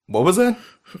What was that?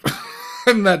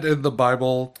 Isn't that in the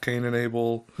Bible, Cain and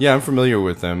Abel? Yeah, I'm familiar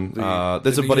with them.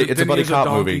 It's a buddy cop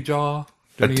movie. Jaw?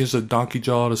 Didn't he use a donkey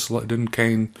jaw to didn't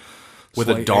Cain with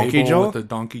a donkey Abel jaw? With a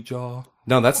donkey jaw?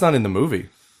 No, that's not in the movie.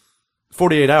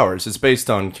 48 Hours. It's based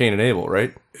on Cain and Abel,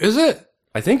 right? Is it?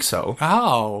 I think so.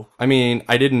 How? I mean,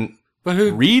 I didn't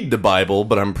read the Bible,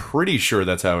 but I'm pretty sure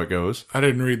that's how it goes. I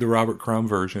didn't read the Robert Crumb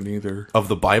version either. Of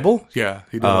the Bible? Yeah,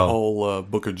 he did the whole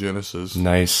book of Genesis.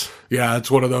 Nice. Yeah,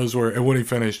 it's one of those where, and when he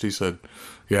finished, he said,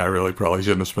 yeah, I really probably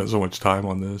shouldn't have spent so much time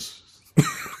on this.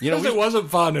 Because it wasn't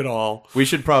fun at all. We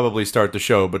should probably start the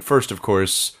show, but first, of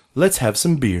course, let's have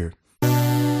some beer.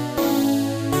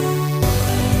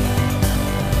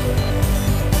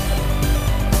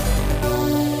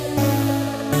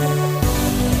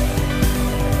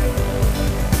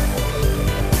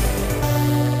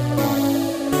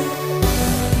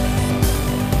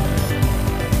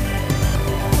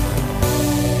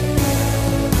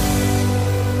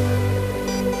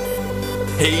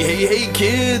 Hey,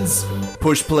 kids!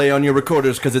 Push play on your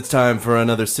recorders because it's time for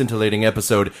another scintillating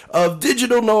episode of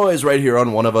Digital Noise right here on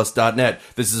oneofus.net.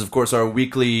 This is, of course, our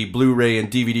weekly Blu-ray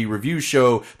and DVD review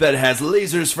show that has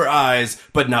lasers for eyes,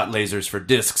 but not lasers for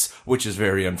discs, which is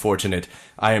very unfortunate.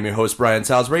 I am your host, Brian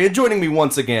Salisbury, and joining me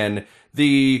once again,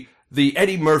 the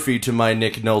Eddie Murphy to my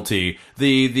Nick Nolte,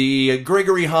 the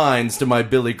Gregory Hines to my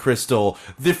Billy Crystal,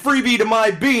 the freebie to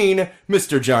my Bean,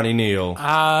 Mr. Johnny Neal.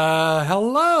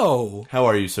 Hello. How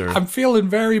are you, sir? I'm feeling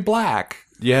very black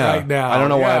right now. I don't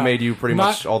know why I made you pretty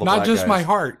much all the black guys. Not just my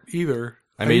heart, either.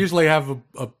 I usually have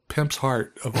a pimp's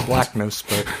heart of blackness,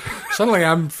 but suddenly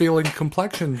I'm feeling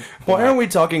complexion black. Why aren't we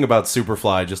talking about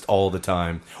Superfly just all the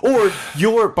time? Or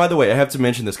by the way, I have to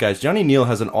mention this, guys. Johnny Neal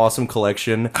has an awesome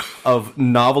collection of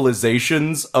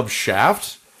novelizations of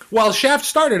Shaft. Well, Shaft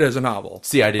started as a novel.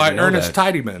 See, I didn't know Ernest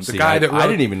that. Tidyman, the guy that wrote, I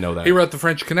didn't even know that. He wrote The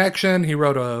French Connection. He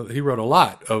wrote a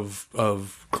lot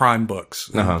of crime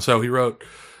books. So he wrote.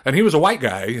 And he was a white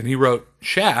guy, and he wrote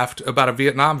Shaft about a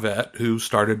Vietnam vet who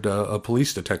started a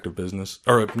police detective business.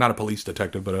 Or not a police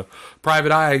detective, but a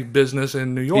private eye business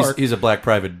in New York. He's a black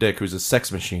private dick who's a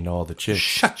sex machine to all the chicks.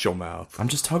 Shut your mouth. I'm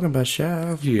just talking about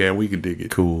Shaft. Yeah, we can dig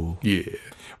it. Cool. Yeah.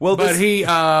 Well, but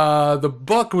the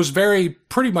book was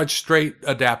pretty much straight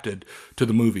adapted to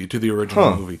the movie, to the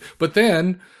original movie. But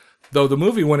then, though the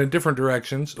movie went in different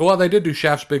directions, well, they did do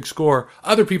Shaft's big score.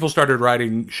 Other people started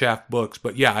writing Shaft books,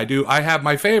 but yeah, I do. I have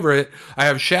my favorite. I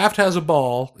have Shaft Has a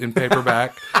Ball in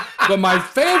paperback, but my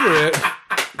favorite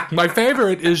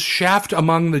is Shaft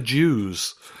Among the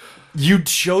Jews. You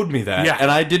showed me that,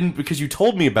 and I didn't, because you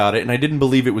told me about it, and I didn't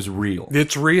believe it was real.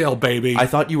 It's real, baby. I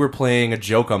thought you were playing a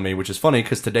joke on me, which is funny,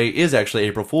 because today is actually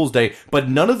April Fool's Day, but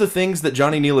none of the things that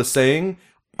Johnny Neal is saying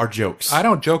are jokes. I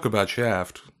don't joke about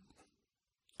Shaft.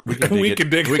 We can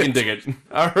dig it.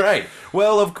 All right.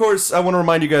 Well, of course, I want to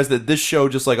remind you guys that this show,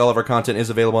 just like all of our content, is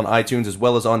available on iTunes as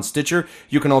well as on Stitcher.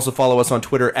 You can also follow us on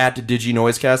Twitter at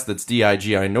DigiNoisecast. That's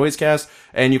DIGI Noisecast.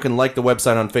 And you can like the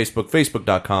website on Facebook,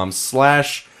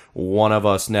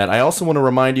 facebook.com/oneofusnet. I also want to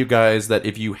remind you guys that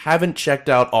if you haven't checked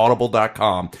out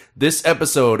Audible.com, this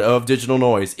episode of Digital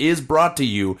Noise is brought to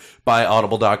you by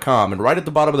Audible.com. And right at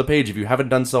the bottom of the page, if you haven't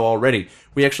done so already,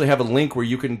 we actually have a link where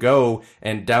you can go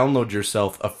and download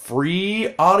yourself a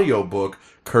free audiobook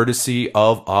courtesy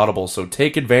of Audible. So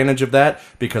take advantage of that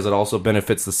because it also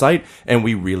benefits the site, and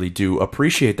we really do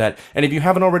appreciate that. And if you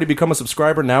haven't already become a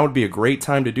subscriber, now would be a great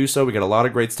time to do so. We got a lot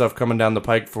of great stuff coming down the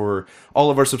pike for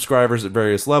all of our subscribers at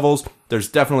various levels. There's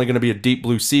definitely going to be a Deep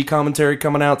Blue Sea commentary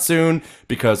coming out soon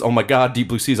because, oh my god, Deep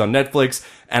Blue Sea's on Netflix,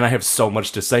 and I have so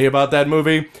much to say about that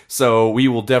movie. So we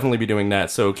will definitely be doing that.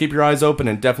 So keep your eyes open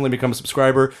and definitely become a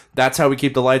subscriber. That's how we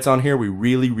keep the lights on here. We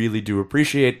really, really do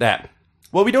appreciate that.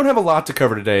 Well, we don't have a lot to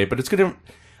cover today, but it's going to...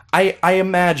 I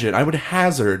imagine, I would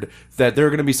hazard that there are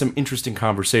going to be some interesting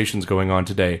conversations going on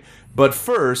today. But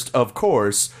first, of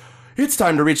course, it's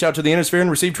time to reach out to the Innosphere and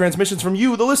receive transmissions from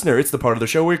you, the listener. It's the part of the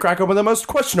show where we crack open the most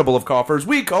questionable of coffers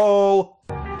we call...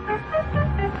 The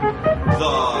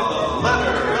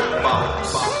Letter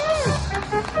Box.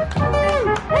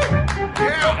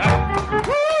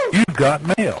 You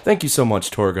got mail. Thank you so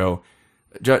much, Torgo.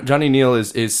 Johnny Neal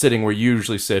is sitting where you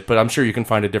usually sit, but I'm sure you can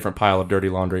find a different pile of dirty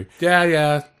laundry.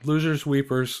 Yeah. Losers,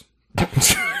 weepers.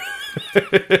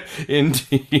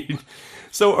 Indeed.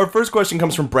 So our first question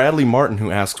comes from Bradley Martin,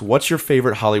 who asks, what's your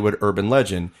favorite Hollywood urban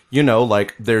legend? You know,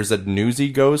 like there's a newsy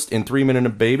ghost in 3 Men and a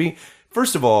Baby.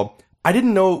 First of all, I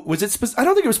didn't know, was it, I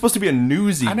don't think it was supposed to be a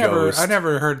newsy ghost. I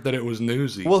never heard that it was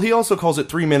newsy. Well, he also calls it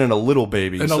Three Men and a Little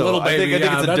Baby. And a Little Baby, I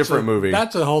think it's a different movie.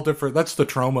 That's a whole different, that's the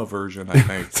trauma version, I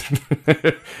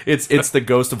think. It's the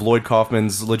ghost of Lloyd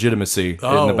Kaufman's legitimacy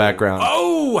in the background.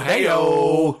 Oh,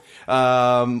 hey-o.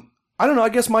 I don't know, I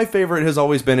guess my favorite has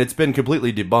always been, it's been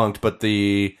completely debunked, but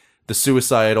the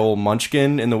suicidal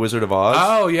Munchkin in The Wizard of Oz.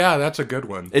 Oh, yeah, that's a good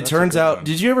one. It turns out,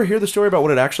 did you ever hear the story about what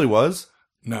it actually was?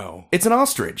 No. It's an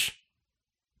ostrich.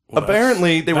 Well,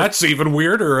 apparently, that's even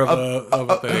weirder of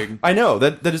a thing. I know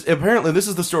that is apparently this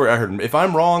is the story I heard. If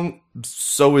I'm wrong,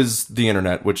 so is the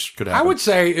internet, which could happen. I would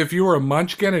say if you were a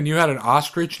munchkin and you had an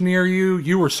ostrich near you,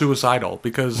 you were suicidal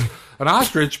because an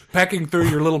ostrich pecking through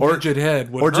your little midget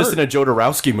head would or just hurt. in a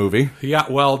Jodorowsky movie. Yeah,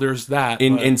 well, there's that.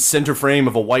 In center frame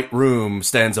of a white room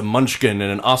stands a munchkin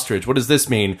and an ostrich. What does this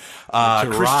mean?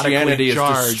 Christianity is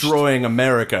destroying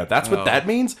America. That's what that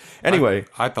means? Anyway.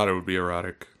 I thought it would be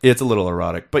erotic. It's a little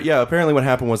erotic. But yeah, apparently what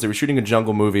happened was they were shooting a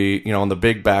jungle movie, on the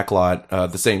big backlot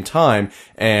at the same time,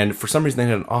 and for some reason they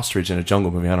had an ostrich in a jungle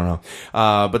movie. I don't know.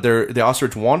 But the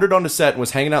ostrich wandered onto set and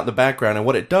was hanging out in the background, and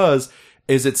what it does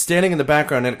is it's standing in the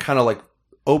background and it kind of like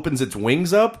opens its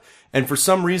wings up, and for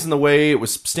some reason the way it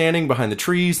was standing behind the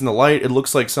trees and the light, it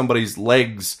looks like somebody's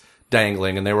legs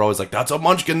dangling, and they were always like, that's a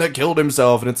munchkin that killed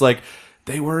himself, and it's like,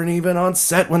 they weren't even on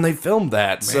set when they filmed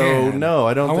that, so no,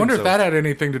 I don't think so. I wonder if that had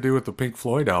anything to do with the Pink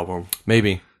Floyd album.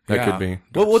 Maybe. That could be.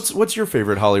 Well, what's your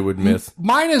favorite Hollywood myth?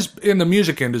 Mine is in the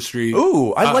music industry.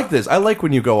 Ooh, I like this. I like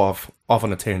when you go off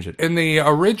on a tangent. In the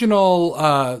original,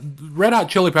 Red Hot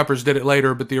Chili Peppers did it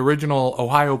later, but the original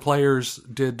Ohio Players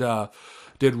did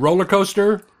Roller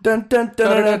Coaster.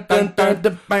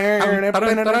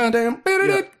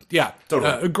 Yeah,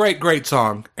 totally. Great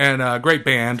song and great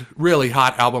band. Really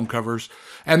hot album covers.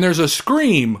 And there's a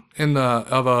scream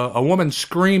of a woman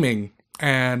screaming,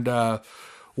 and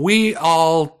we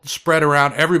all spread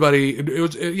around. Everybody, it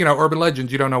was urban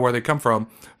legends. You don't know where they come from,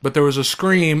 but there was a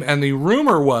scream, and the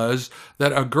rumor was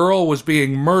that a girl was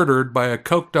being murdered by a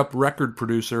coked up record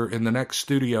producer in the next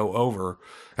studio over,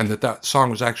 and that song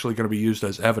was actually going to be used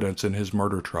as evidence in his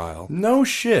murder trial. No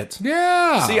shit.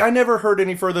 Yeah. See, I never heard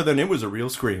any further than it was a real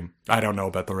scream. I don't know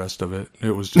about the rest of it.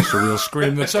 It was just a real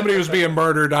scream that somebody was being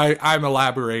murdered. I'm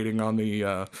elaborating on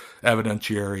the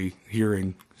evidentiary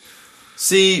hearing.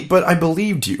 See, but I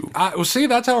believed you. See,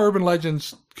 that's how urban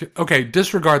legends... Okay,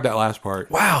 disregard that last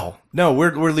part. Wow. No,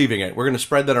 we're leaving it. We're going to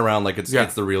spread that around like it's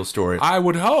the real story. I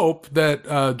would hope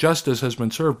that justice has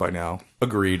been served by now.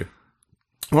 Agreed.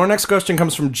 Well, our next question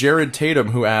comes from Jared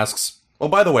Tatum, who asks, oh,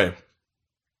 by the way,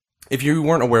 if you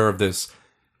weren't aware of this,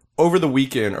 over the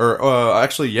weekend, or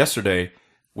actually yesterday,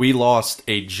 we lost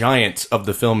a giant of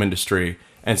the film industry,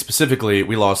 and specifically,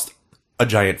 we lost a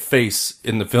giant face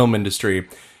in the film industry.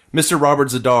 Mr. Robert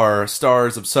Z'Dar,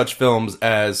 stars of such films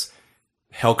as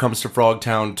Hell Comes to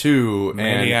Frogtown 2,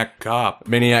 Maniac Cop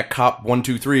 1,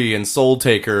 2, 3, and Soul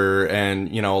Taker,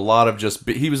 and, a lot of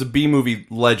he was a B-movie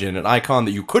legend, an icon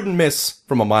that you couldn't miss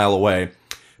from a mile away,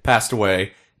 passed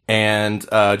away, and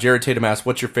Jared Tatum asked,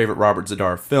 what's your favorite Robert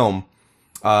Z'Dar film?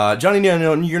 Johnny,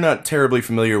 you're not terribly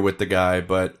familiar with the guy,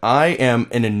 but I am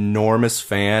an enormous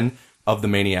fan of the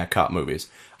Maniac Cop movies.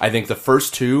 I think the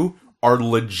first two are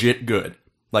legit good.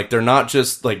 Like, they're not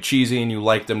just, like, cheesy and you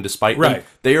like them despite them.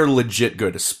 They are legit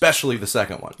good, especially the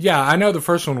second one. Yeah, I know the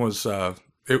first one was,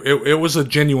 it was a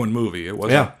genuine movie. It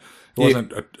wasn't,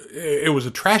 it was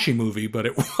a trashy movie, but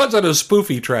it wasn't a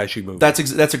spoofy trashy movie.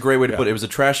 That's a great way to put it. It was a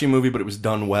trashy movie, but it was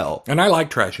done well. And I like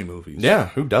trashy movies. Yeah,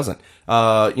 who doesn't?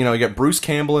 You got Bruce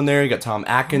Campbell in there, you got Tom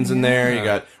Atkins in there, you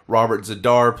got Robert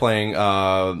Z'Dar playing,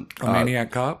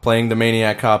 Maniac Cop? Playing the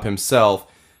Maniac Cop himself.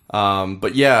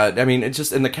 But yeah, I mean, it's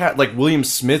just in the cat, like William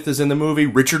Smith is in the movie,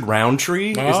 Richard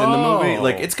Roundtree is in the movie.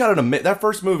 Like, it's got that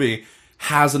first movie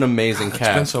has an amazing cast.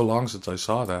 It's been so long since I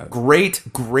saw that. Great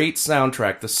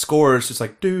soundtrack. The score is just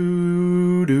like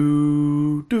doo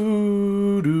doo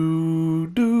doo doo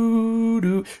doo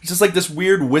doo. It's just like this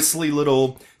weird whistly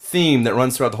little theme that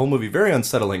runs throughout the whole movie. Very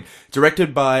unsettling.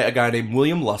 Directed by a guy named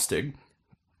William Lustig,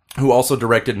 who also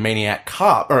directed Maniac,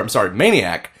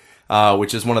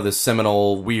 which is one of the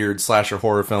seminal weird slasher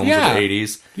horror films of the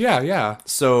 80s. Yeah.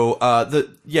 So,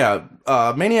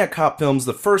 Maniac Cop films,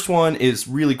 the first one is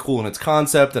really cool in its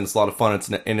concept, and it's a lot of fun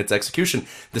in its execution.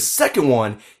 The second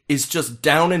one is just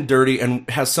down and dirty and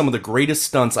has some of the greatest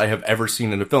stunts I have ever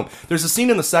seen in a film. There's a scene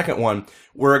in the second one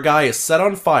where a guy is set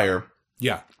on fire.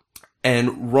 Yeah.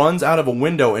 And runs out of a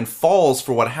window and falls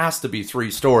for what has to be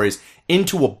 3 stories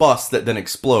into a bus that then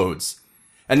explodes.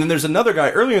 And then there's another guy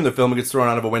earlier in the film who gets thrown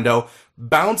out of a window,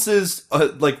 bounces,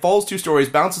 falls 2 stories,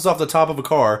 bounces off the top of a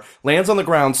car, lands on the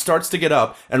ground, starts to get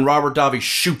up, and Robert Davi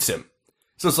shoots him.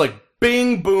 So it's like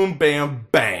bing, boom, bam,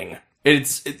 bang.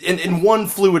 It's in one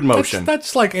fluid motion.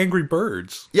 That's like Angry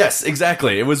Birds. Yes,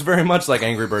 exactly. It was very much like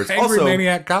Angry Birds. Angry Also,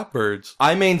 Maniac Cop Birds.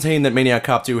 I maintain that Maniac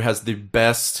Cop 2 has the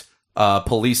best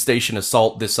police station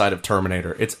assault this side of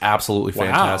Terminator. It's absolutely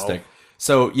fantastic. Wow.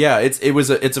 So yeah, it's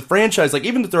a franchise. Like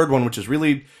even the third one, which is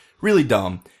really really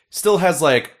dumb, still has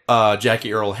like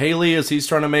Jackie Earle Haley as he's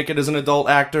trying to make it as an adult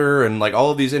actor, and like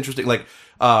all of these interesting like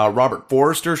Robert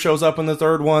Forster shows up in the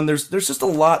third one. There's just a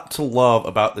lot to love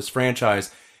about this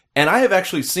franchise. And I have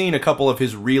actually seen a couple of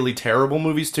his really terrible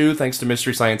movies too, thanks to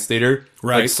Mystery Science Theater.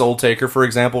 Right. Like Soul Taker, for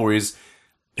example, where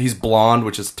he's blonde,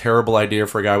 which is a terrible idea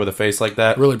for a guy with a face like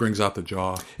that. Really brings out the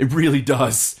jaw. It really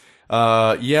does.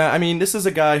 Yeah, I mean, this is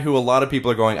a guy who a lot of people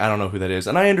are going, I don't know who that is.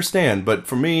 And I understand, but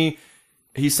for me,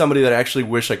 he's somebody that I actually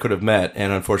wish I could have met.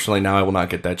 And unfortunately, now I will not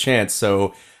get that chance.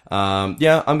 So,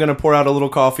 yeah, I'm going to pour out a little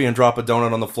coffee and drop a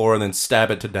donut on the floor and then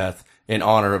stab it to death in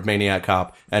honor of Maniac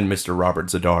Cop and Mr. Robert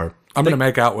Zadar. I'm going to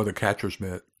make out with a catcher's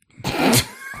mitt.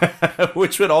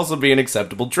 Which would also be an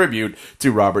acceptable tribute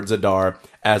to Robert Zadar,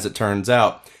 as it turns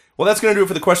out. Well, that's going to do it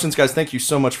for the questions, guys. Thank you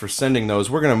so much for sending those.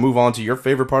 We're going to move on to your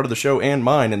favorite part of the show and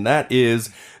mine, and that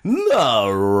is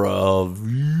the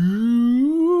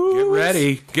review. Get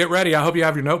ready. Get ready. I hope you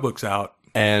have your notebooks out.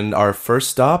 And our first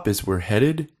stop is we're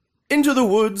headed into the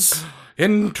woods.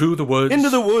 Into the woods. Into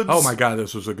the woods. Oh my God,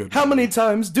 this was a good How movie. many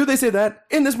times do they say that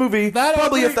in this movie?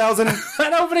 Probably 1,000.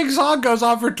 That opening song goes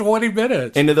on for 20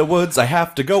 minutes. Into the woods, I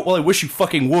have to go. Well, I wish you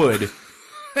fucking would.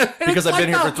 Because I've been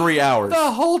here for 3 hours.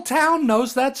 The whole town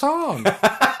knows that song.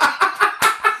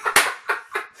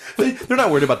 They're not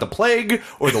worried about the plague,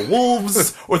 or the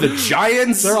wolves, or the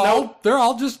giants. They're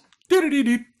all just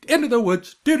do-do-do-do, into the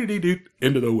woods, do-do-do-do,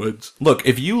 into the woods. Look,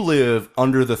 if you live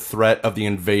under the threat of the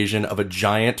invasion of a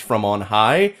giant from on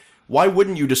high, why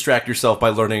wouldn't you distract yourself by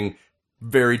learning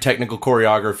very technical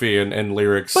choreography and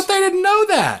lyrics? But they didn't know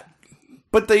that.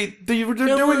 But they're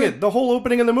doing it. The whole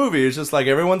opening of the movie is just like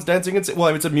everyone's dancing.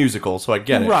 Well, it's a musical, so I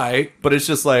get it. Right. But it's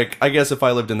just like, I guess if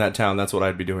I lived in that town, that's what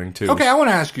I'd be doing too. Okay, I want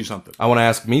to ask you something. I want to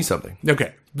ask me something.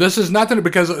 Okay. This is nothing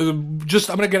because I'm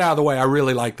going to get out of the way. I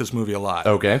really like this movie a lot.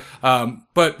 Okay.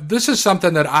 But this is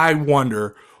something that I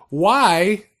wonder,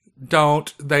 why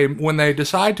don't they, when they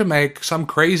decide to make some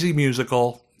crazy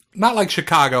musical, not like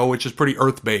Chicago, which is pretty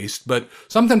earth-based, but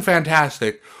something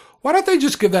fantastic, why don't they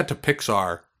just give that to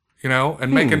Pixar,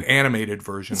 and make an animated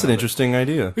version That's an interesting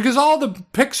idea. Because all the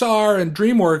Pixar and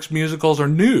DreamWorks musicals are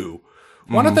new.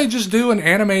 Why don't they just do an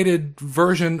animated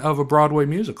version of a Broadway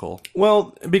musical?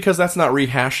 Well, because that's not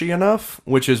rehashy enough,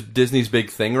 which is Disney's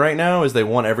big thing right now, is they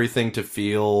want everything to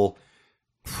feel...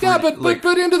 Yeah, but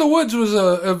Into the Woods was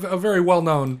a very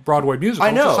well-known Broadway musical.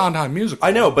 I know. It's a Sondheim musical.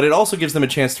 I know, but it also gives them a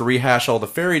chance to rehash all the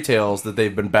fairy tales that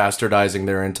they've been bastardizing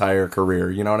their entire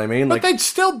career. You know what I mean? But they'd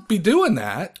still be doing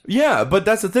that. Yeah, but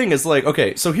that's the thing. Is like,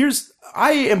 okay, so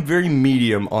I am very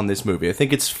medium on this movie. I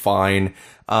think it's fine.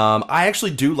 I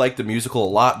actually do like the musical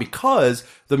a lot because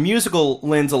the musical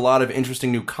lends a lot of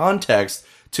interesting new context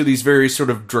to these very sort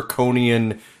of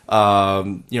draconian,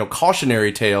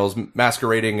 cautionary tales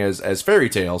masquerading as fairy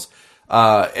tales.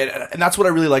 And that's what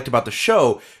I really liked about the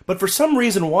show. But for some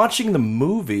reason, watching the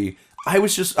movie, I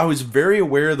was very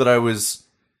aware that I was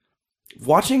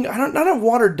watching, not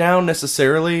watered down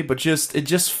necessarily, but it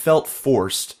just felt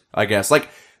forced, I guess. Like,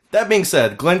 that being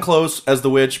said, Glenn Close as the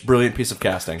witch, brilliant piece of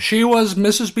casting. She was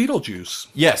Mrs. Beetlejuice.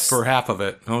 Yes. For half of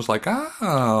it. And I was like,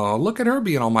 oh, look at her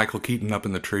being all Michael Keaton up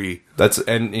in the tree.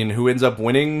 And who ends up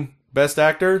winning Best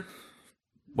Actor?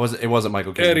 It wasn't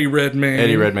Michael Keaton. Eddie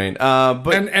Redmayne.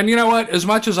 But and you know what? As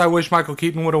much as I wish Michael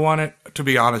Keaton would have won it, to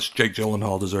be honest, Jake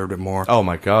Gyllenhaal deserved it more. Oh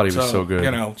my God, he was so good.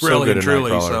 So really good and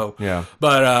truly. Nightcrawler. So yeah.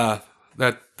 But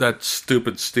that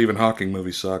stupid Stephen Hawking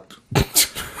movie sucked.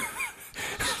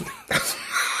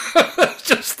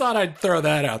 Just thought I'd throw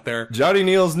that out there. Johnny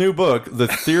Neal's new book, The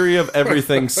Theory of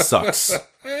Everything Sucks.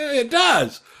 It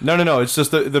does. No. It's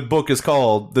just the book is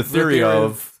called The Theory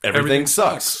of Everything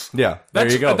Sucks. Yeah, there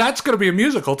you go. That's going to be a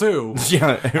musical, too.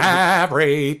 Yeah.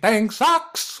 Everything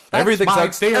sucks. That's Everything my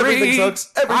sucks. Theory. Everything sucks.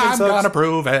 Everything I'm sucks. going to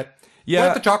prove it.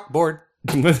 Yeah. With the chalkboard.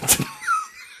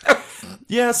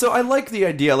 Yeah, so I like the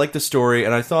idea, I like the story,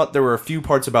 and I thought there were a few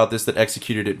parts about this that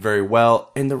executed it very well,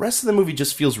 and the rest of the movie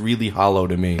just feels really hollow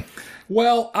to me.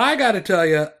 Well, I got to tell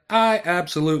you, I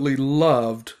absolutely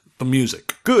loved the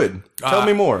music. Good. Tell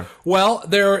me more. Well,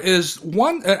 there is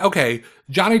one... okay,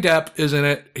 Johnny Depp is in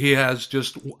it. He has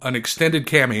just an extended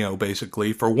cameo,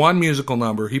 basically, for one musical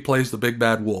number. He plays the big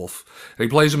bad wolf. And he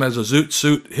plays him as a zoot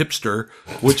suit hipster,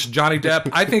 which Johnny Depp,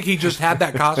 I think he just had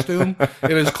that costume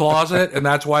in his closet, and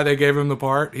that's why they gave him the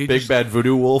part. Big bad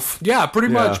voodoo wolf. Yeah, pretty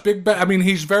much. Big bad. I mean,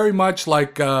 he's very much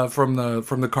like from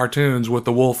the cartoons with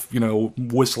the wolf,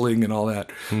 whistling and all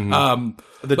that. Mm-hmm.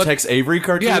 The Tex Avery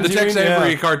cartoon? Yeah, the Tex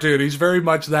Avery cartoon. He's very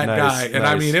much that guy. And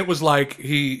nice. I mean, it was like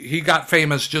he got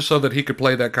famous just so that he could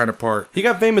play that kind of part. He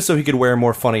got famous so he could wear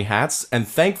more funny hats, and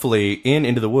thankfully, in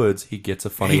Into the Woods, he gets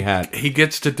a funny hat. He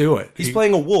gets to do it. He's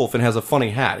playing a wolf and has a funny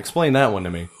hat. Explain that one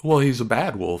to me. Well, he's a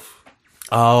bad wolf.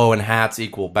 Oh, and hats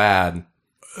equal bad.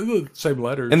 Same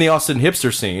letters. In the Austin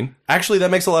hipster scene. Actually,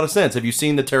 that makes a lot of sense. Have you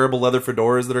seen the terrible leather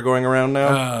fedoras that are going around now?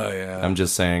 Oh, yeah. I'm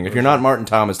just saying. If you're not Martin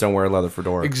Thomas, don't wear a leather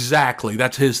fedora. Exactly.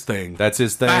 That's his thing. That's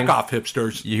his thing. Back off,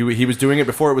 hipsters. He was doing it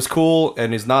before it was cool,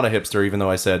 and is not a hipster, even though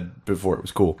I said before it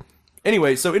was cool.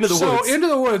 Anyway, so Into the Woods. So, Into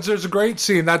the Woods, there's a great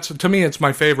scene. To me, it's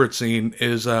my favorite scene,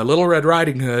 is Little Red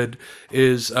Riding Hood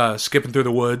is skipping through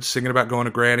the woods, singing about going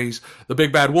to Granny's. The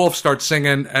big bad wolf starts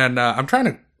singing, and I'm trying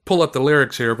to pull up the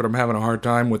lyrics here, but I'm having a hard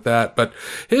time with that. But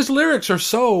his lyrics are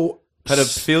so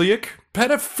Pedophilic?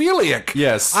 Pedophilic.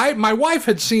 Yes. My wife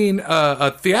had seen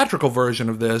a theatrical version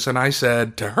of this, and I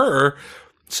said to her,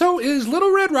 "So is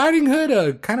Little Red Riding Hood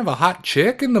a kind of a hot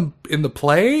chick in the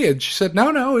play?" And she said,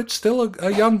 "No, it's still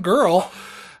a young girl."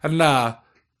 And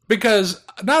because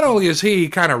not only is he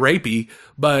kind of rapey,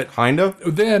 but Kind of?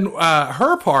 then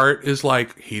her part is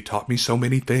like, he taught me so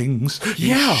many things.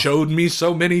 Yeah. He showed me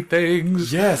so many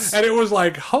things. Yes. And it was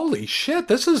like, holy shit,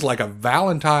 this is like a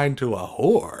Valentine to a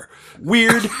whore.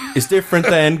 Weird is different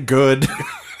than good,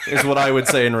 is what I would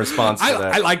say in response to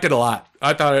that. I liked it a lot.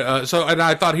 I thought and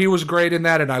I thought he was great in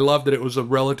that, and I loved that it was a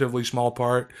relatively small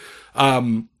part.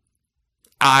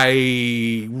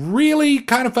 I really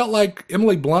kind of felt like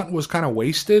Emily Blunt was kind of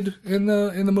wasted in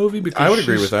the movie, because I would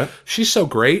agree with that. She's so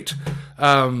great.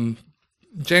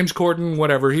 James Corden,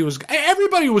 whatever,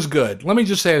 everybody was good. Let me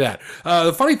just say that.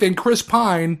 The funny thing, Chris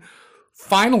Pine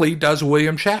finally does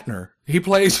William Shatner.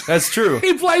 That's true.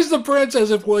 He plays the prince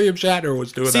as if William Shatner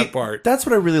was doing that part. That's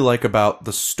what I really like about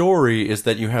the story, is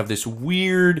that you have this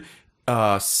weird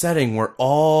setting where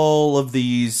all of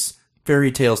these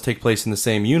fairy tales take place in the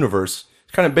same universe.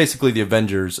 It's kind of basically the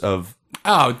Avengers of...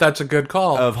 Oh, that's a good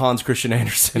call. Of Hans Christian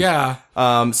Andersen.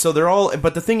 Yeah. So they're all...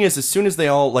 But the thing is, as soon as they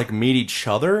all meet each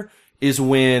other is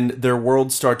when their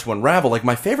worlds start to unravel. Like,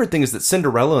 my favorite thing is that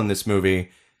Cinderella in this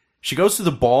movie... She goes to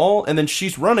the ball, and then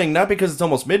she's running, not because it's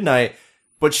almost midnight,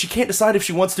 but she can't decide if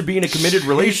she wants to be in a committed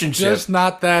relationship. She's just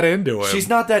not that into him. She's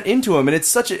not that into him, and it's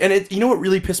such a... And you know what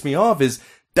really pissed me off is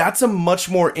that's a much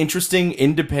more interesting,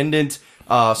 independent,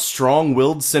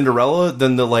 strong-willed Cinderella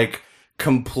than the,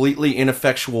 completely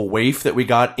ineffectual waif that we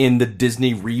got in the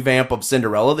Disney revamp of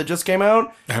Cinderella that just came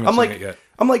out. I haven't seen it yet.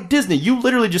 I'm like, Disney, you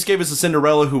literally just gave us a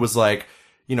Cinderella who was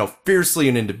fiercely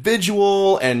an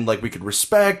individual and we could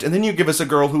respect, and then you give us a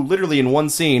girl who literally in one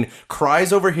scene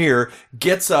cries over here,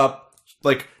 gets up,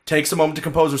 takes a moment to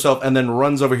compose herself, and then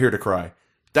runs over here to cry.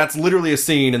 That's literally a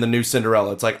scene in the new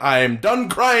Cinderella. It's I am done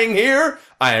crying here,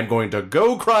 I am going to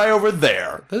go cry over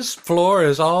there. This floor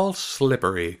is all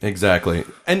slippery. Exactly.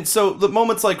 And so the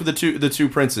moments like the two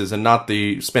princes, and not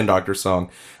the Spin Doctor song,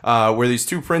 where these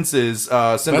two princes,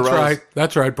 Cinderella.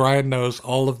 That's right. Brian knows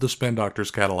all of the Spin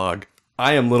Doctor's catalog.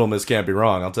 I am Little Miss Can't Be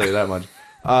Wrong, I'll tell you that much.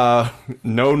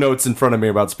 No notes in front of me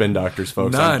about Spin Doctors,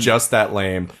 folks. None. I'm just that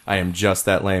lame. I am just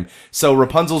that lame. So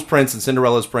Rapunzel's prince and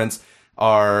Cinderella's prince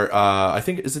are, I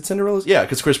think, is it Cinderella's? Yeah,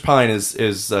 because Chris Pine is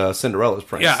Cinderella's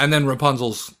prince. Yeah, and then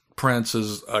Rapunzel's prince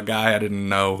is a guy I didn't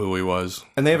know who he was.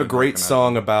 And they have a great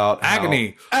song about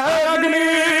Agony.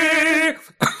 Agony!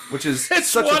 Which is it's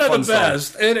such one a fun of the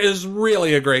best. song. It is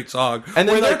really a great song. And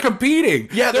then they're competing.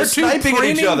 Yeah, they're two sniping at each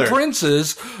preening other.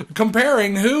 princes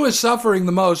comparing who is suffering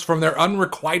the most from their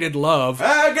unrequited love.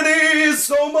 Agony is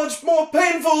so much more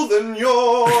painful than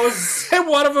yours. And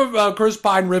one of them, Chris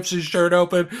Pine, rips his shirt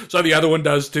open, so the other one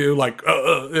does too.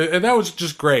 And that was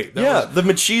just great. The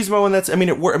machismo,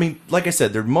 and like I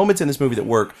said, there are moments in this movie that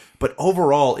work, but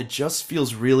overall, it just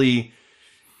feels really.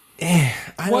 I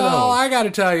don't know. I got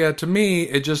to tell you, to me,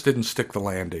 it just didn't stick the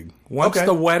landing. Once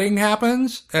the wedding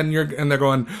happens, and they're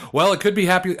going, well, it could be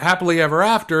happily ever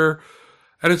after,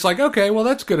 and it's okay, well,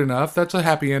 that's good enough. That's a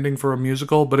happy ending for a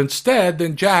musical. But instead,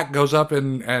 then Jack goes up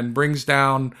and brings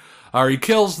down, or he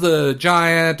kills the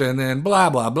giant, and then blah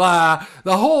blah blah.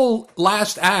 The whole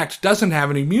last act doesn't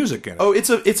have any music in it. Oh, it's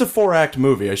a 4-act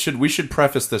movie. We should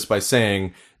preface this by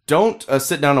saying, don't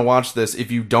sit down and watch this if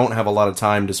you don't have a lot of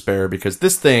time to spare, because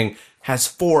this thing has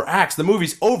 4 acts. The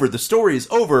movie's over, the story is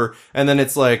over, and then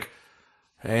it's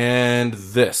And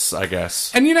this, I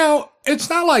guess. And it's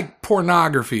not like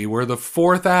pornography where the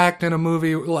fourth act in a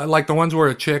movie, like the ones where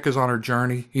a chick is on her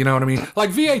journey, you know what I mean? Like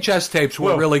VHS tapes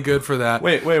were really good for that.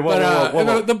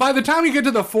 Whoa. By the time you get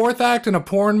to the fourth act in a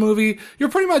porn movie, you're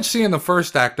pretty much seeing the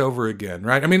first act over again,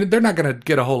 right? I mean, they're not going to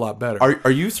get a whole lot better.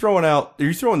 Are you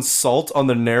throwing salt on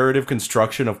the narrative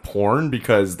construction of porn?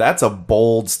 Because that's a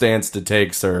bold stance to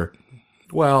take, sir.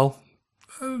 Well,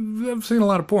 I've seen a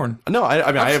lot of porn. No,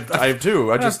 I have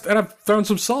too. And I've thrown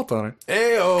some salt on it.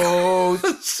 Ayo.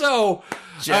 So,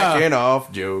 jacking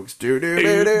off jokes. Because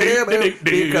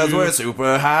we're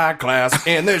super high class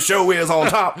and this show is on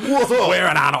top.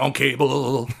 We're not on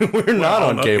cable. We're not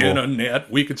on cable. Internet.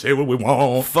 We can say what we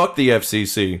want. Fuck the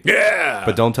FCC. Yeah.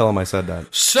 But don't tell them I said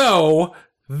that. So,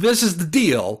 this is the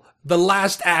deal. The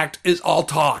last act is all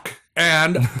talk.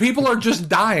 And people are just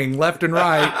dying left and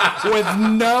right with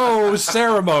no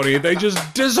ceremony. They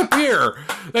just disappear.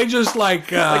 They just like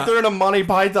they're in a Monty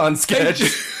Python sketch.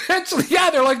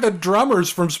 They're like the drummers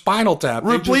from Spinal Tap.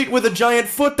 Replete with a giant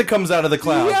foot that comes out of the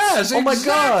clouds. Yes, oh my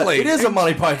exactly. God. It is a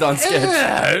Monty Python sketch.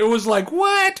 Yeah, it was like,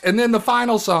 what? And then the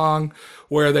final song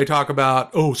where they talk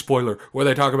about, where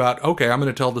they talk about, okay, I'm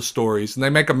going to tell the stories. And they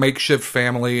make a makeshift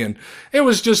family. And it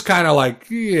was just kind of like,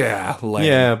 yeah, lame.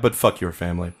 Yeah, but fuck your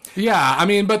family. Yeah, I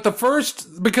mean, but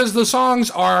because the songs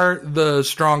are the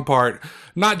strong part,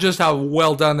 not just how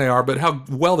well done they are, but how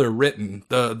well they're written.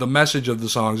 The message of the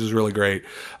songs is really great.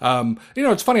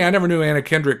 It's funny, I never knew Anna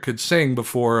Kendrick could sing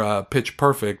before Pitch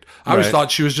Perfect. I always thought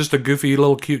she was just a goofy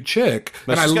little cute chick,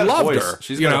 and I loved her.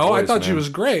 She's got a voice, I thought she was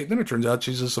great. Then it turns out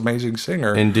she's this amazing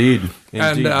singer. Indeed.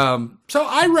 And so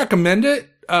I recommend it.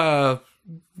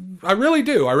 I really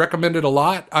do. I recommend it a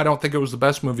lot. I don't think it was the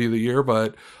best movie of the year,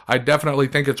 but I definitely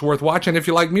think it's worth watching if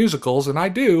you like musicals, and I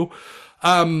do.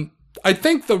 I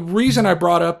think the reason I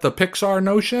brought up the Pixar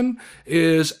notion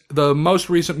is the most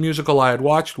recent musical I had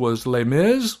watched was Les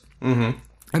Mis, and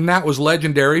that was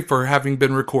legendary for having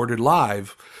been recorded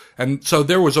live. And so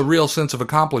there was a real sense of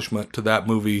accomplishment to that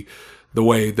movie, the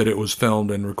way that it was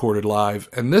filmed and recorded live.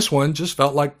 And this one just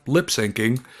felt like lip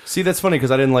syncing. See, that's funny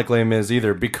because I didn't like Les Mis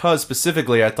either. Because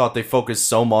specifically, I thought they focused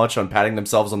so much on patting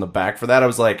themselves on the back for that. I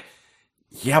was like,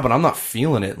 yeah, but I'm not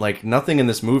feeling it. Like, nothing in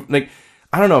this movie. Like,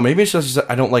 I don't know. Maybe it's just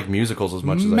I don't like musicals as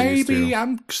much as I used to. Maybe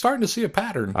I'm starting to see a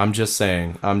pattern. I'm just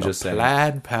saying.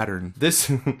 Plaid pattern.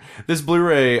 This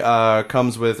Blu-ray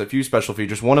comes with a few special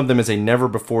features. One of them is a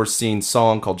never-before-seen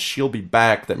song called She'll Be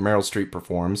Back that Meryl Streep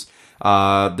performs.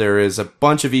 There is a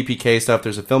bunch of EPK stuff.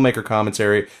 There's a filmmaker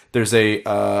commentary. There's a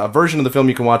version of the film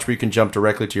you can watch where you can jump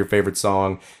directly to your favorite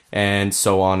song, and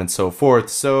so on and so forth.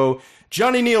 So,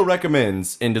 Johnny Neal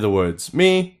recommends Into the Woods.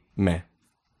 Me, meh.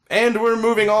 And we're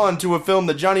moving on to a film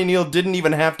that Johnny Neal didn't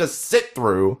even have to sit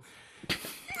through.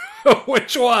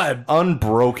 Which one?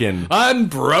 Unbroken. I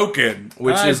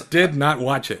did not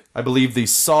watch it. I believe the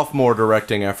sophomore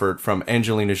directing effort from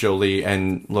Angelina Jolie.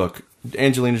 And look,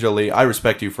 Angelina Jolie, I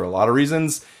respect you for a lot of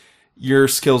reasons. Your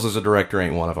skills as a director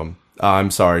ain't one of them.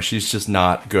 I'm sorry, she's just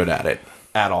not good at it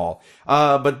at all.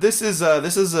 But this is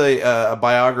a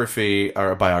biography,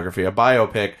 or a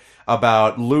biopic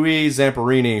about Louis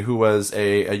Zamperini, who was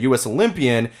a U.S.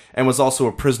 Olympian and was also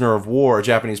a prisoner of war, a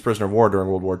Japanese prisoner of war during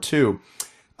World War II.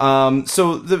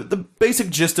 So the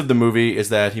basic gist of the movie is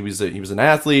that he was an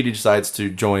athlete. He decides to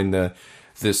join the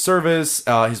service.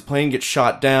 His plane gets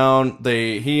shot down.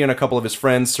 He and a couple of his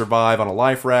friends survive on a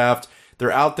life raft.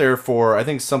 They're out there for, I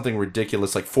think, something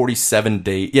ridiculous, like 47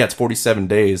 days. Yeah, it's 47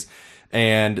 days.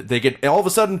 And they get, all of a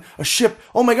sudden, a ship.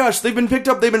 Oh my gosh, they've been picked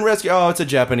up. They've been rescued. Oh, it's a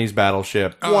Japanese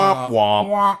battleship. Womp, womp.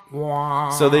 Wah, wah.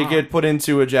 So they get put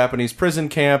into a Japanese prison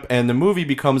camp, and the movie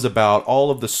becomes about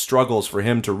all of the struggles for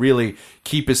him to really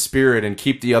keep his spirit and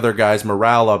keep the other guy's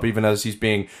morale up, even as he's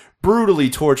being brutally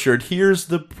tortured. Here's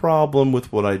the problem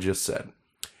with what I just said.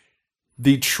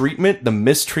 The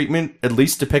mistreatment, at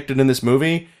least depicted in this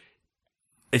movie,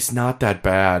 it's not that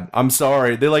bad. I'm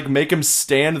sorry. They make him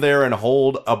stand there and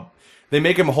they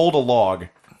make him hold a log.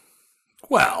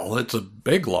 Well, it's a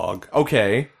big log.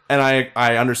 Okay. And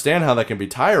I understand how that can be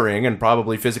tiring and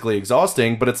probably physically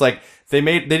exhausting, but it's like they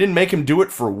didn't make him do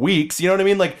it for weeks. You know what I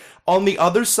mean? Like, on the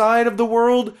other side of the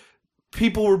world,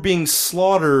 people were being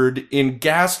slaughtered in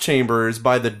gas chambers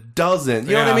by the dozen.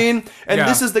 You know what I mean? And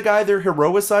this is the guy they're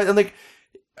heroicized. And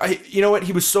you know what?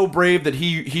 He was so brave that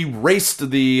he raced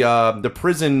the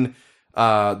prison.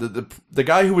 The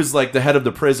guy who was like the head of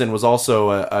the prison was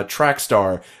also a track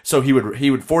star, so he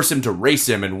would force him to race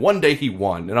him, and one day he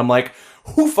won. And I'm like,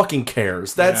 who fucking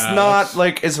cares? That's not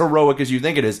like as heroic as you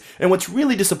think it is. And what's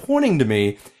really disappointing to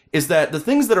me is that the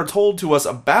things that are told to us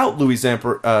about Louis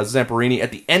Zamperini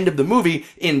at the end of the movie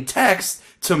in text,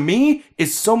 to me,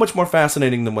 is so much more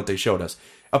fascinating than what they showed us.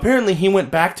 Apparently, he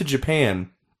went back to Japan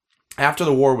after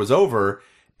the war was over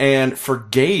and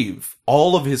forgave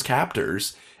all of his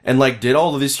captors and like did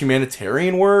all of this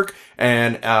humanitarian work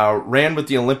and ran with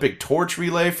the Olympic torch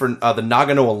relay for the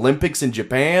Nagano Olympics in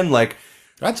Japan. Like,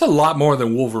 that's a lot more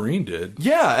than Wolverine did.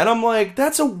 yeah, and I'm like,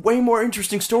 that's a way more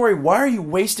interesting story. Why are you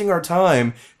wasting our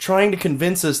time trying to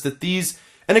convince us that these...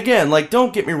 And again, like,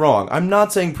 don't get me wrong. I'm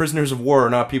not saying prisoners of war are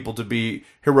not people to be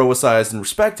heroicized and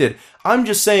respected. I'm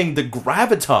just saying the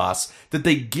gravitas that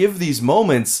they give these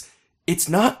moments, it's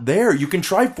not there. You can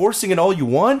try forcing it all you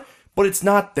want, but it's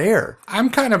not there. I'm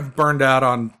kind of burned out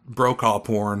on Brokaw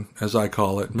porn, as I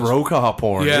call it. Brokaw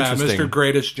porn. Yeah, Interesting. Mr.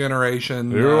 Greatest Generation.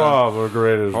 You are the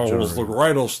greatest. I was the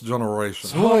greatest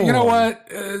generation. Well, you know what?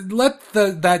 Let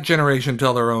that generation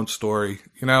tell their own story.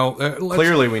 You know,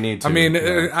 Clearly we need to. I mean,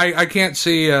 yeah. I can't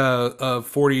see a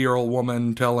 40-year-old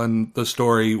woman telling the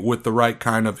story with the right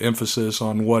kind of emphasis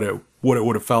on what it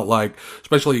would have felt like,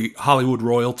 especially Hollywood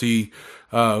royalty.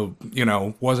 You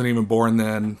know, wasn't even born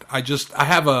then. I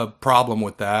have a problem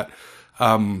with that.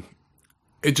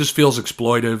 It just feels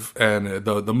exploitive, and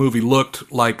the movie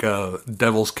looked like a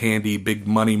Devil's Candy, big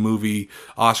money movie,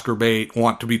 Oscar bait,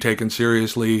 want to be taken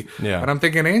seriously. Yeah. And I'm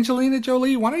thinking, Angelina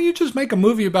Jolie, why don't you just make a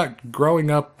movie about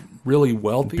growing up really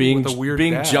wealthy with a weird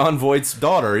dad? John Voight's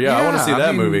daughter. Yeah, I want to Yeah, see that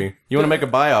I mean, movie. You want to make a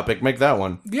biopic? Make that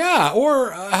one. Yeah, or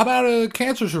how about a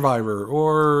cancer survivor?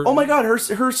 Or Oh my God,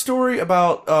 her story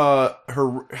about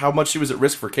her how much she was at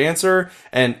risk for cancer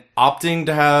and opting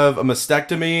to have a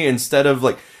mastectomy instead of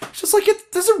like, it's just like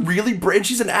that's a really brave.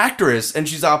 She's an actress and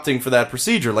she's opting for that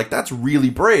procedure. Like, that's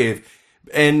really brave.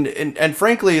 And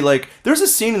frankly, like, there's a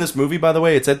scene in this movie, by the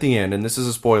way, it's at the end, and this is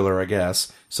a spoiler, I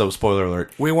guess. So spoiler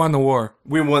alert. we won the war.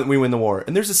 We win the war.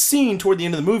 And there's a scene toward the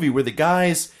end of the movie where the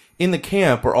guys in the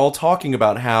camp are all talking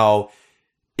about how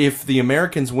if the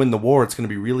Americans win the war, it's going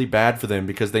to be really bad for them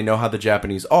because they know how the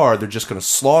Japanese are. They're just going to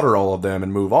slaughter all of them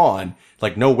and move on.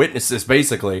 Like, no witnesses,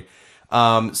 basically.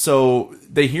 So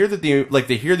they hear that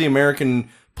they hear the American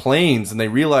planes and they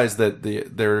realize that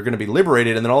they're going to be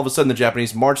liberated. And then all of a sudden the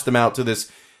Japanese march them out to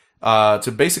this,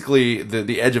 to basically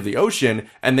the edge of the ocean,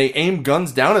 and they aim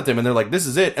guns down at them, and they're like, this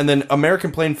is it. And then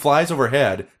American plane flies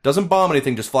overhead, doesn't bomb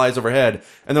anything, just flies overhead,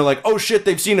 and they're like, oh shit,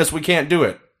 they've seen us, we can't do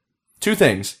it. Two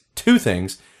things.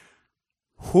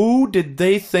 Who did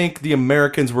they think the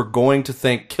Americans were going to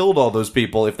think killed all those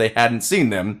people if they hadn't seen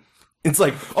them? It's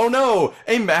like, oh no,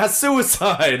 a mass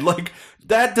suicide. Like,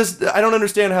 I don't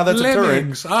understand how that's a deterrent.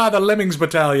 Lemmings. The Lemmings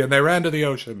Battalion. They ran to the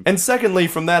ocean. And secondly,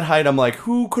 from that height, I'm like,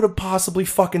 who could have possibly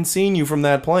fucking seen you from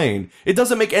that plane? It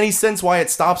doesn't make any sense why it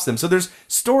stops them. So there's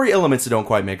story elements that don't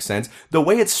quite make sense. The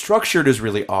way it's structured is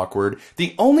really awkward.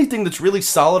 The only thing that's really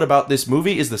solid about this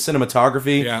movie is the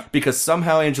cinematography, because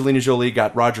somehow Angelina Jolie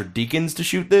got Roger Deakins to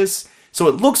shoot this. So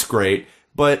it looks great,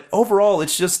 but overall,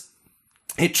 it's just,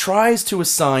 it tries to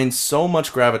assign so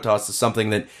much gravitas to something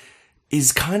that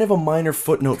is kind of a minor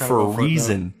footnote for a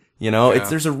reason. You know,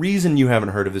 there's a reason you haven't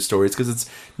heard of this story. It's because it's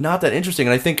not that interesting.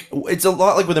 And I think it's a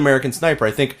lot like with American Sniper.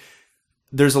 I think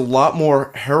there's a lot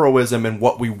more heroism in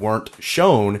what we weren't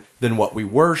shown than what we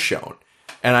were shown.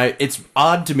 And it's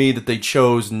odd to me that they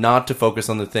chose not to focus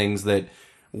on the things that,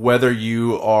 whether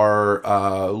you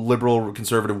are liberal,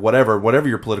 conservative, whatever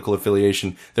your political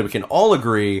affiliation, that we can all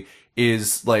agree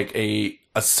is like a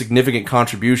significant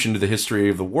contribution to the history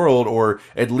of the world, or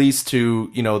at least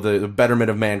to, you know, the betterment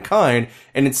of mankind.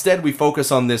 And instead we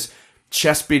focus on this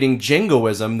chest-beating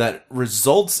jingoism that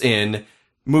results in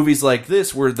movies like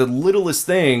this, where the littlest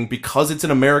thing, because it's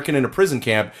an American in a prison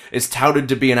camp, is touted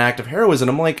to be an act of heroism.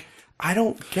 I'm like, I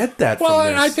don't get that from this.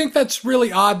 And I think that's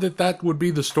really odd that would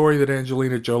be the story that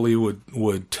Angelina Jolie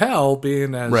would tell,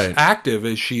 being as active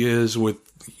as she is with,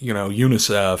 you know,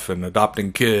 UNICEF and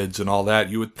adopting kids and all that.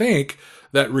 You would think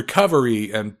that recovery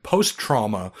and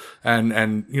post-trauma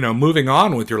and you know, moving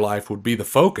on with your life would be the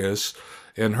focus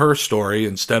in her story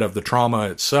instead of the trauma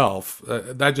itself.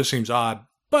 That just seems odd.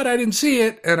 But I didn't see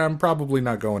it, and I'm probably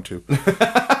not going to.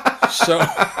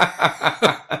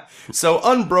 So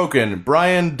Unbroken,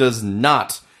 Brian does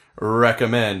not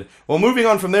recommend. Well, moving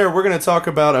on from there, we're going to talk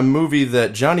about a movie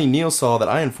that Johnny Neal saw that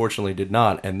I unfortunately did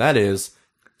not, and that is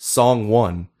Song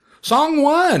 1. Song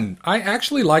 1. I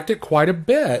actually liked it quite a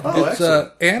bit. Oh, it's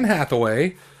Anne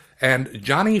Hathaway and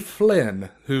Johnny Flynn,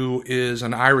 who is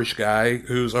an Irish guy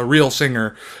who's a real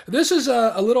singer. This is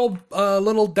a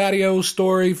little daddy-o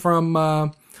story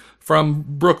from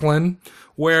Brooklyn,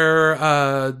 where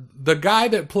the guy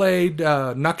that played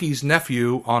Nucky's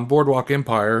nephew on Boardwalk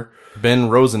Empire, Ben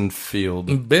Rosenfield,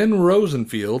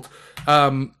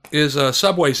 is a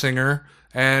Subway singer,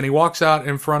 and he walks out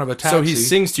in front of a taxi. So he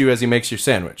sings to you as he makes your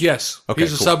sandwich? Yes. Okay,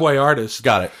 he's a cool. Subway artist.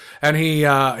 Got it. And he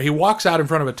walks out in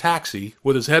front of a taxi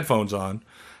with his headphones on.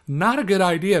 Not a good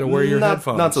idea to wear your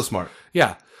headphones. Not so smart.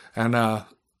 Yeah. And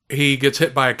he gets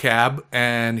hit by a cab,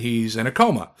 and he's in a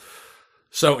coma.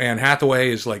 So Anne Hathaway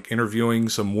is like interviewing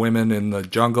some women in the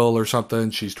jungle or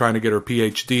something. She's trying to get her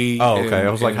PhD. Oh, okay. I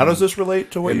was like, how does this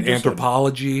relate to what you in just said?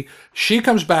 anthropology? She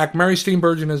comes back. Mary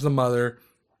Steenburgen is the mother.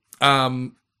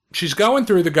 She's going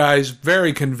through the guy's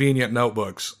very convenient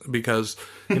notebooks because,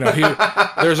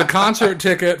 there's a concert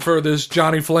ticket for this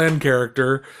Johnny Flynn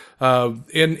character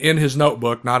in his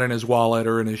notebook, not in his wallet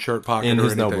or in his shirt pocket In or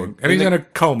his anything. notebook. And he's in a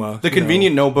coma. The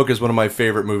convenient notebook is one of my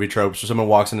favorite movie tropes where someone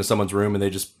walks into someone's room and they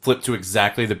just flip to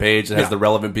exactly the page that has the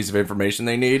relevant piece of information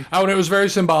they need. Oh, and it was very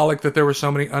symbolic that there were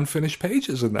so many unfinished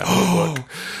pages in that notebook.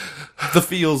 The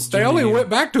Feels. They only went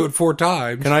back to it 4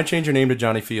 times. Can I change your name to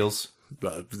Johnny Feels?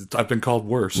 I've been called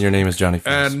worse. Your name is Johnny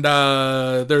Feels. And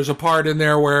there's a part in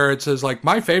there where it says, like,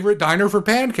 my favorite diner for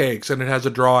pancakes. And it has a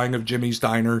drawing of Jimmy's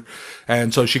diner.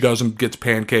 And so she goes and gets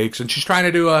pancakes. And she's trying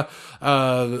to do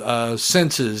a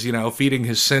senses, feeding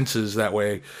his senses that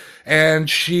way. And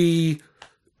she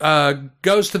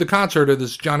goes to the concert of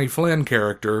this Johnny Flynn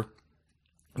character,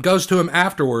 goes to him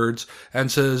afterwards and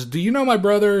says, do you know my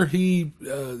brother? He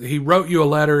wrote you a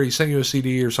letter. He sent you a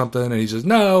CD or something. And he says,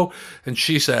 no. And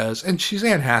she says, and she's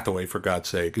Anne Hathaway, for God's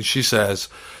sake. And she says,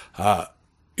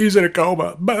 he's in a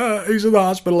coma. He's in the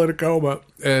hospital in a coma.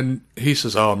 And he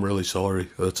says, oh, I'm really sorry.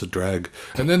 That's a drag.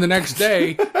 And then the next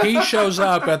day, he shows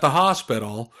up at the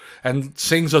hospital and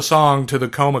sings a song to the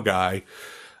coma guy.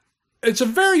 It's a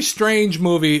very strange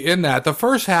movie in that the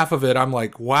first half of it, I'm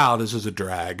like, wow, this is a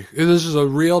drag. This is a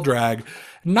real drag.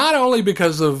 Not only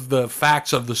because of the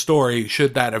facts of the story,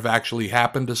 should that have actually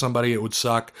happened to somebody, it would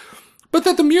suck, but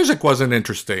that the music wasn't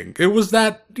interesting. It was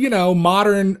that,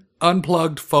 modern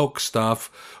unplugged folk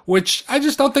stuff, which I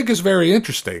just don't think is very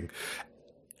interesting.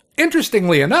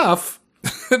 Interestingly enough,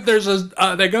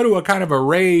 they go to a kind of a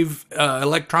rave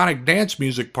electronic dance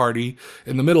music party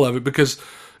in the middle of it because,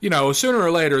 sooner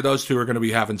or later, those two are going to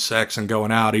be having sex and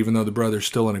going out, even though the brother's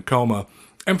still in a coma.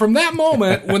 And from that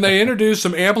moment, when they introduce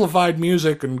some amplified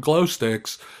music and glow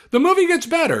sticks, the movie gets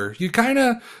better. You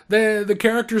the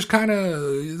characters kind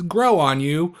of grow on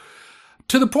you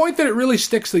to the point that it really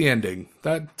sticks the ending.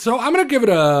 So I'm going to give it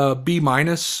a B-.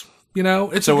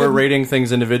 So we're rating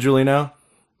things individually now?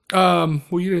 Well,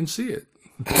 you didn't see it.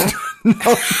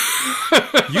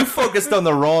 You focused on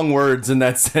the wrong words in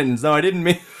that sentence. No, I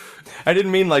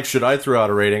didn't mean like, should I throw out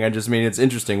a rating? I just mean it's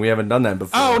interesting. We haven't done that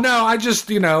before. Oh, no, I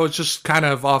just, it's just kind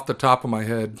of off the top of my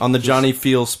head. On the Johnny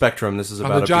Feels spectrum, this is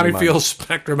about on the Johnny Feels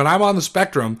spectrum, and I'm on the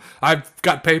spectrum. I've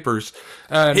got papers.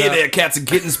 And, hey there, cats and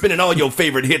kittens, spinning all your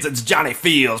favorite hits. It's Johnny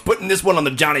Feels, putting this one on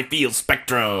the Johnny Feels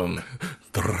spectrum.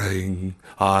 Dring.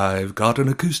 I've got an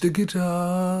acoustic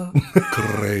guitar.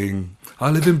 Dring. I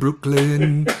live in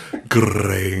Brooklyn.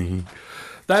 Dring.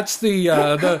 That's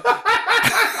the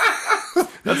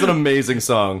That's an amazing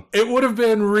song. It would have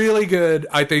been really good,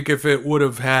 I think, if it would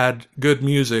have had good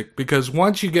music, because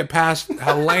once you get past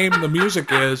how lame the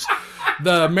music is,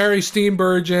 the Mary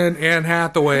Steenburgen, Anne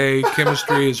Hathaway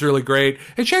chemistry is really great.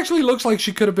 And she actually looks like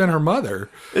she could have been her mother.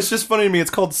 It's just funny to me.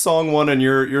 It's called Song 1, and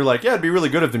you're like, yeah, it'd be really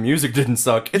good if the music didn't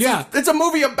suck. It's a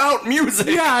movie about music.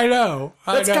 Yeah, I know.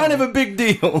 That's kind of a big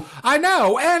deal. I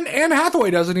know. And Anne Hathaway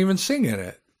doesn't even sing in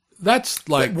it. That's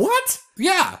like... What?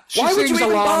 Yeah. She Why would sings you even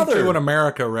along bother? to an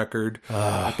America record.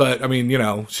 But, I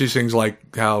mean, she sings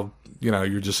like how...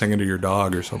 you're just singing to your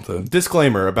dog or something.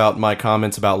 Disclaimer about my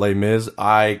comments about Les Mis.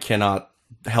 I cannot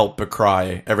help but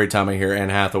cry every time I hear Anne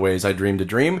Hathaway's I Dreamed a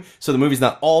Dream. So the movie's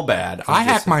not all bad. I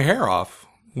hacked my hair off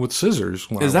with scissors.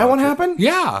 Is that what happened?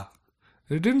 Yeah.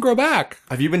 It didn't grow back.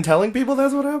 Have you been telling people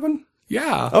that's what happened?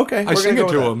 Yeah. Okay. I sing it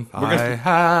to them. him. I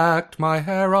hacked my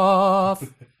hair off.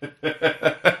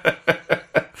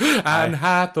 Anne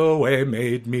Hathaway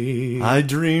made me. I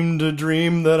dreamed a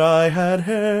dream that I had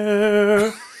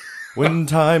hair when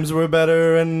times were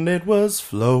better and it was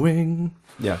flowing.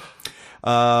 Yeah.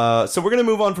 So we're going to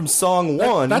move on from song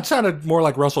 1. That sounded more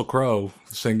like Russell Crowe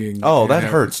singing. Oh, that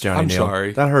hurts, Johnny I'm Neal.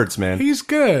 sorry. That hurts, man. He's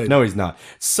good. No, he's not.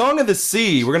 Song of the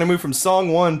Sea. We're going to move from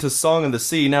song 1 to Song of the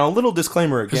Sea. Now, a little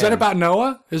disclaimer again. Is that about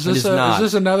Noah? Is this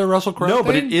another Russell Crowe No,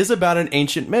 but thing? it is about an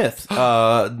ancient myth,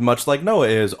 much like Noah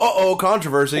is.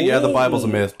 Controversy. Yeah, the Bible's a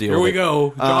myth. Deal Here with we it.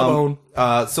 go.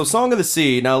 Jawbone. So Song of the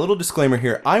Sea. Now, a little disclaimer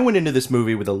here. I went into this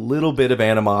movie with a little bit of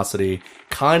animosity,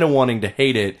 kind of wanting to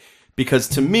hate it, because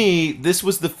to me, this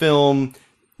was the film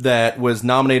that was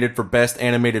nominated for Best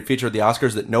Animated Feature at the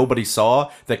Oscars that nobody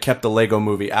saw that kept the Lego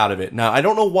Movie out of it. Now, I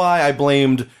don't know why I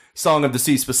blamed Song of the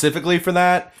Sea specifically for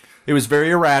that. It was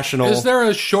very irrational. Is there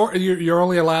a short? You're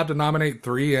only allowed to nominate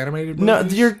 3 animated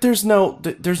movies? No,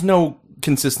 there's no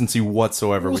consistency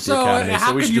whatsoever with the Academy.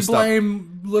 How can you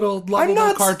blame little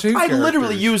cartoon characters? I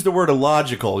literally used the word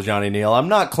illogical, Johnny Neal. I'm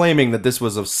not claiming that this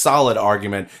was a solid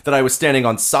argument, that I was standing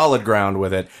on solid ground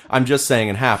with it. I'm just saying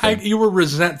it happened. You were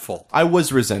resentful. I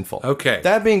was resentful. Okay.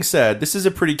 That being said, this is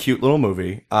a pretty cute little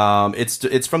movie.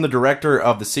 It's from the director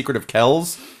of The Secret of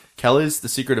Kells. The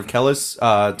Secret of Kells,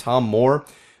 Tom Moore.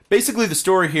 Basically, the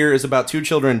story here is about 2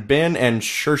 children, Ben and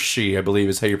Saoirse, I believe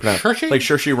is how you pronounce it. Saoirse? Like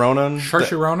Saoirse Ronan.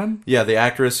 Saoirse Ronan? Yeah, the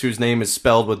actress whose name is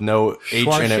spelled with no H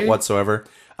in it whatsoever.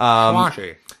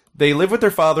 They live with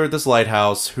their father at this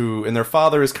lighthouse, and their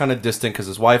father is kind of distant because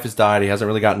his wife has died. He hasn't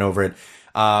really gotten over it.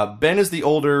 Ben is the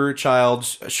older child.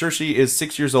 Saoirse is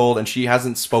 6 years old, and she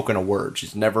hasn't spoken a word.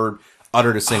 She's never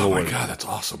uttered a single word. Oh my God, that's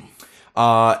awesome.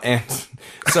 And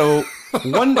so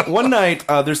one night,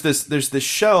 there's this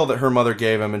shell that her mother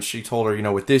gave him, and she told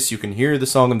her, with this you can hear the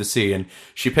song of the sea. And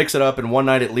she picks it up, and one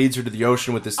night it leads her to the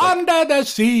ocean with this. Under the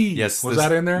sea. Yes, was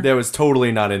that in there? That was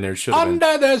totally not in there. Should have been.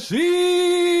 Under the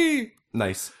sea.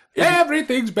 Nice.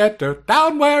 Everything's better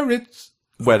down where it's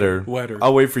wetter.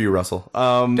 I'll wait for you, Russell.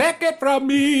 Take it from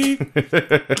me.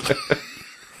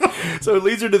 So it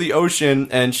leads her to the ocean,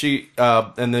 and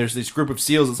and there's this group of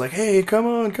seals. It's like, hey,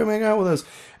 come hang out with us.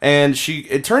 And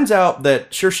it turns out that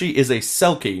Saoirse is a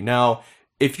Selkie. Now,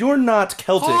 if you're not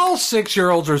Celtic, all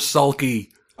 6-year-olds are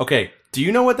sulky. Okay, do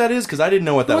you know what that is? Because I didn't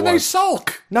know what that was. When they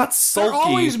sulk, not sulky. They're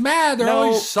always mad. They're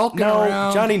always sulking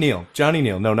around. Johnny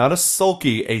Neal. No, not a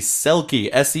sulky, a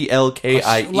Selkie.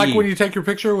 Selkie. Like when you take your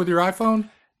picture with your iPhone.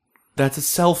 That's a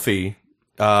selfie.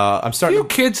 I'm starting. You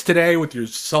kids today with your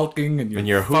sulking and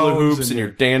your hula hoops and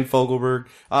your Dan Fogelberg.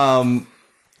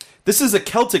 This is a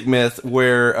Celtic myth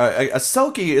where a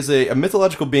Selkie is a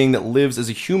mythological being that lives as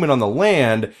a human on the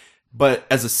land, but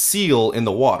as a seal in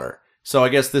the water. So I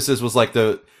guess this is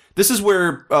also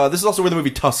where the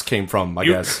movie Tusk came from. I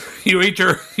guess you eat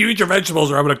your vegetables,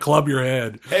 or I'm going to club your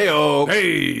head.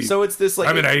 Hey. So it's this like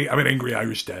I'm an angry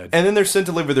Irish dad. And then they're sent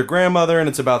to live with their grandmother, and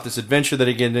it's about this adventure that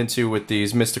they get into with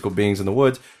these mystical beings in the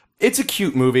woods. It's a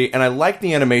cute movie, and I like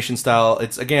the animation style.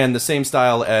 It's again the same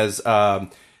style as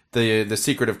the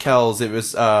Secret of Kells. It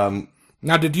was.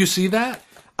 Now, did you see that?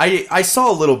 I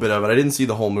saw a little bit of it. I didn't see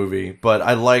the whole movie, but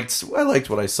I liked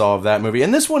what I saw of that movie.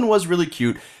 And this one was really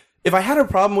cute. If I had a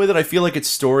problem with it, I feel like its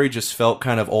story just felt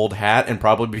kind of old hat, and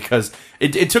probably because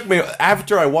it took me,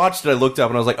 after I watched it, I looked up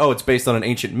and I was like, oh, it's based on an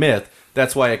ancient myth.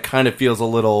 That's why it kind of feels a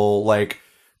little like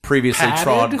previously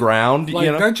trod ground.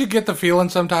 Like, don't you get the feeling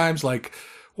sometimes like,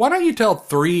 why don't you tell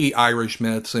 3 Irish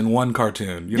myths in one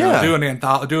cartoon? Do an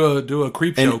do a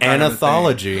creep show kind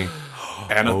anthology.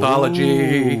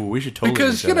 Anthology. Ooh, we should totally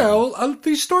because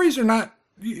these stories are not.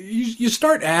 You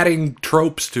start adding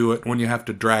tropes to it when you have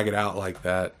to drag it out like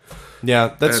that.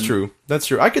 Yeah, that's true. That's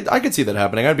true. I could see that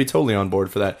happening. I'd be totally on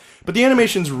board for that. But the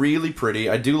animation's really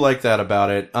pretty. I do like that about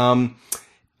it.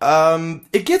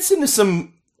 It gets into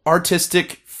some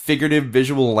artistic, figurative,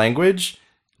 visual language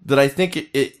that I think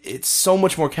it's so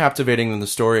much more captivating than the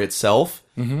story itself,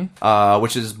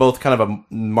 which is both kind of a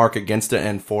mark against it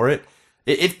and for it.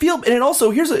 And it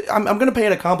also, I'm going to pay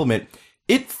it a compliment.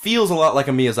 It feels a lot like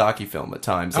a Miyazaki film at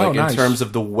times, in terms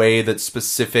of the way that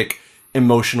specific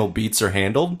emotional beats are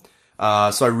handled. So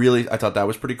I thought that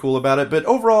was pretty cool about it. But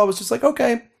overall, I was just like,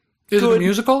 okay. Is it a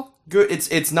musical? Good.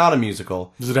 It's not a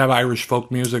musical. Does it have Irish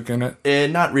folk music in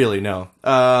it? Not really, no.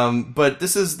 But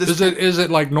this is. Is it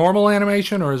like normal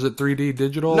animation or is it 3D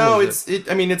digital? No, it's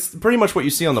pretty much what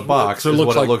you see on the box. So it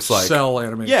looks like cell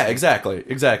animation. Yeah,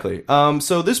 exactly.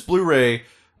 So this Blu-ray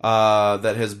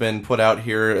that has been put out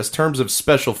here, as terms of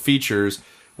special features,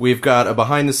 we've got a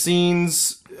behind the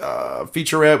scenes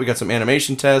featurette. We got some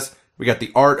animation tests. We got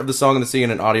the art of the Song of the Sea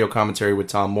and an audio commentary with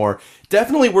Tom Moore.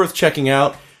 Definitely worth checking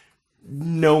out.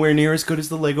 Nowhere near as good as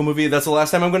the Lego Movie. That's the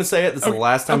last time I'm going to say it. That's the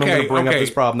last time I'm going to bring up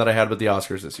this problem that I had with the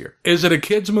Oscars this year. Is it a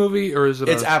kids movie or is it?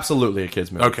 It's absolutely a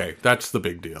kids movie. Okay, that's the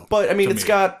big deal. But I mean, it's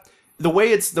got the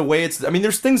way it's. I mean,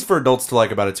 there's things for adults to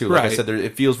like about it too. Like I said,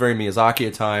 it feels very Miyazaki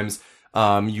at times.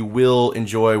 You will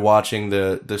enjoy watching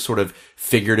the sort of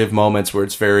figurative moments where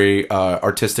it's very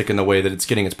artistic in the way that it's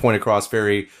getting its point across,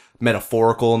 very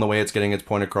metaphorical in the way it's getting its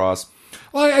point across.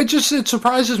 Well, it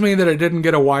surprises me that it didn't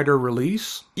get a wider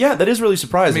release. Yeah, that is really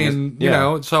surprising. I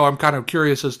mean, so I'm kind of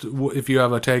curious as to if you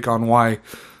have a take on why.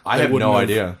 I have no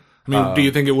idea. I mean, do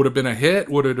you think it would have been a hit?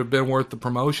 Would it have been worth the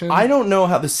promotion? I don't know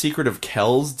how The Secret of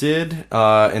Kells did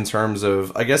in terms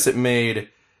of. I guess it made.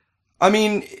 I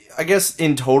mean, I guess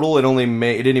in total it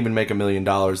didn't even make $1 million.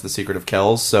 The Secret of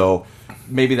Kells, so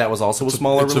maybe that was also a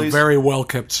smaller release. It's a very well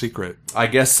kept secret. I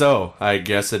guess so. I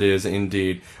guess it is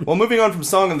indeed. Well, moving on from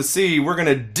Song of the Sea, we're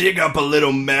gonna dig up a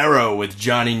little marrow with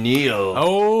Johnny Neal.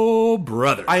 Oh,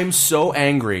 brother! I am so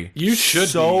angry. You should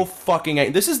so be. fucking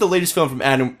angry. This is the latest film from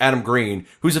Adam Green,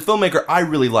 who's a filmmaker I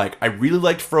really like. I really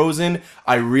liked Frozen.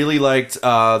 I really liked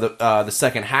the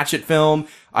second Hatchet film.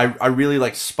 I really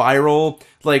liked Spiral.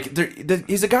 Like,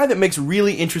 he's a guy that makes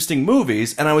really interesting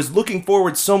movies, and I was looking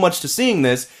forward so much to seeing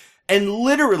this, and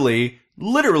literally,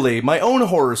 my own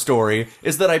horror story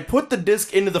is that I put the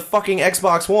disc into the fucking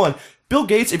Xbox One. Bill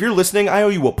Gates, if you're listening, I owe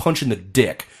you a punch in the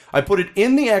dick. I put it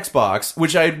in the Xbox,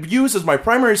 which I use as my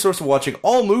primary source of watching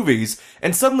all movies,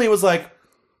 and suddenly it was like,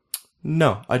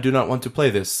 no, I do not want to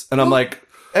play this. And I'm like,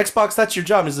 Xbox, that's your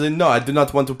job. And it's like, no, I do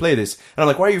not want to play this. And I'm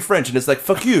like, why are you French? And it's like,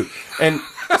 fuck you. And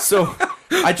so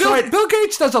I tried. Bill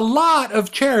Gates does a lot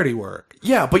of charity work.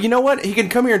 Yeah, but you know what? He can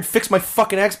come here and fix my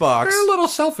fucking Xbox. You're a little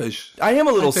selfish. I am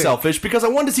a little selfish because I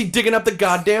wanted to see digging up the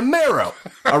goddamn marrow.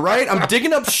 All right? I'm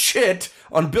digging up shit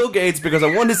on Bill Gates because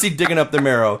I wanted to see digging up the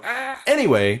marrow.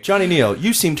 Anyway, Johnny Neal,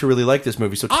 you seem to really like this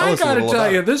movie, so tell us a little about it. I gotta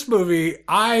tell you, this movie,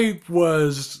 I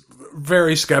was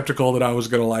very skeptical that I was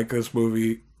gonna like this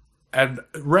movie. And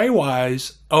Ray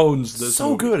Wise owns this so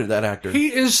movie. Good at that actor. He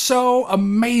is so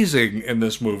amazing in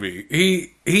this movie.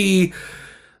 He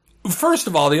first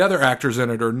of all, the other actors in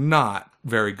it are not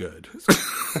very good.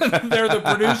 They're the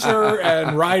producer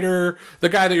and writer, the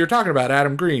guy that you're talking about,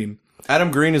 Adam Green.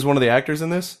 Adam Green is one of the actors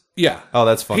in this? Yeah. Oh,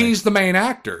 that's funny. He's the main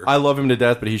actor. I love him to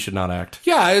death, but he should not act.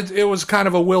 Yeah, it was kind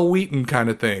of a Will Wheaton kind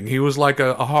of thing. He was like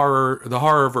the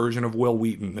horror version of Will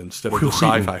Wheaton instead of the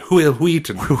sci-fi. Will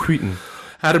Wheaton. Will Wheaton.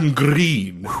 Adam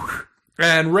Green.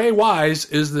 And Ray Wise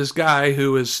is this guy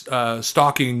who is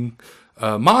stalking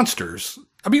monsters.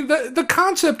 I mean, the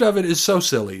concept of it is so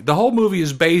silly. The whole movie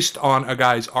is based on a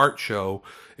guy's art show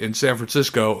in San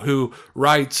Francisco who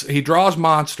he draws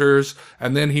monsters,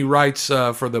 and then he writes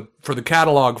for the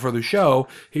catalog for the show,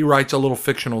 he writes a little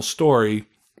fictional story.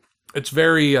 It's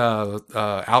very not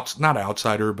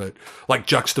outsider, but like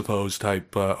juxtaposed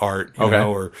type art, you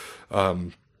know, or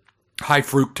high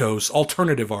fructose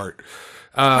alternative art.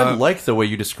 I like the way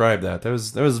you described that. That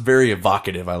was very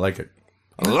evocative. I like it.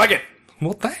 I like it.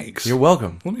 Well, thanks. You're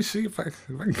welcome. Let me see if I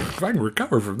can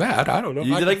recover from that. I don't know.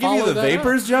 Did I give you the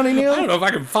vapors, Johnny Neal? I don't know if I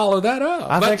can follow that up.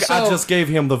 I think I just gave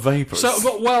him the vapors.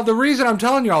 Well, the reason I'm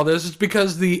telling you all this is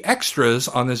because the extras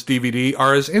on this DVD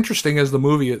are as interesting as the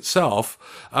movie itself,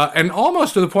 and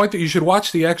almost to the point that you should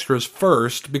watch the extras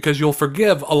first, because you'll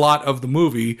forgive a lot of the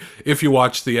movie if you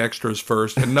watch the extras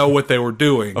first and know what they were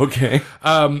doing. Okay.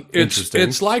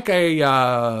 It's like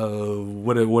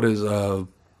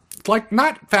it's like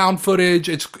not found footage.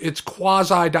 It's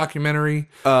quasi documentary.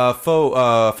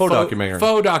 Faux documentary.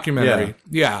 Faux documentary.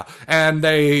 Yeah. And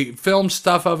they filmed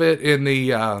stuff of it in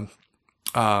the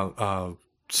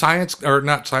science or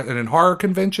not science and in horror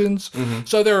conventions. Mm-hmm.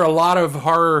 So there are a lot of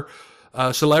horror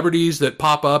celebrities that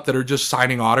pop up that are just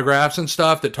signing autographs and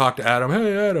stuff that talk to Adam.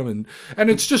 Hey, Adam, and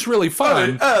it's just really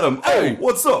fun. Hey, Adam. Hey,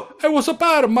 what's up? Hey, what's up,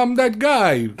 Adam? I'm that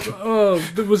guy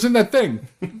that was in that thing.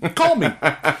 Call me.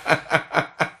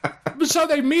 So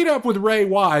they meet up with Ray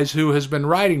Wise, who has been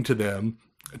writing to them,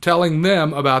 telling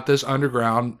them about this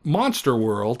underground monster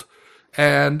world.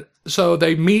 And so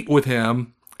they meet with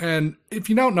him. And if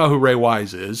you don't know who Ray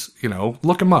Wise is,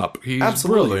 look him up. He's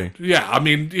absolutely brilliant. Yeah, I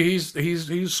mean,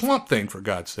 he's Swamp Thing, for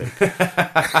God's sake. Yes.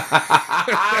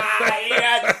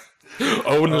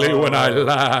 Only when I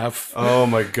laugh. Oh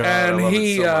my God! And I love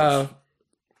it so much.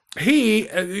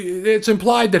 It's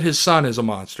implied that his son is a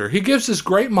monster. He gives this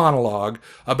great monologue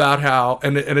about how,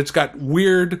 and it's got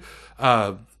weird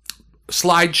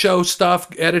slideshow stuff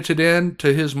edited in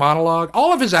to his monologue.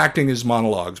 All of his acting is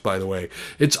monologues, by the way.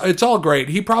 It's all great.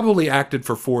 He probably acted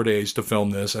for 4 days to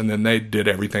film this, and then they did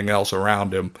everything else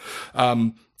around him.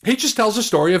 He just tells a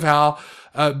story of how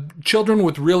children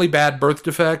with really bad birth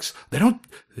defects,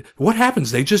 what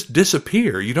happens? They just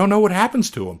disappear. You don't know what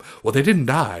happens to them. Well, they didn't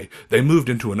die. They moved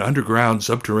into an underground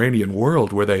subterranean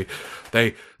world where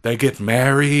they get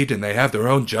married and they have their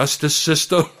own justice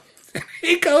system.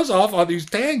 He goes off on these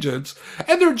tangents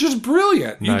and they're just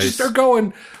brilliant. You just are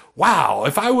going, wow,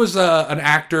 if I was an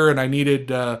actor and I needed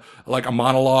like a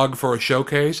monologue for a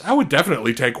showcase, I would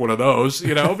definitely take one of those,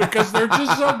 because they're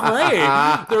just so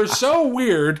great. They're so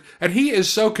weird, and he is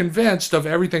so convinced of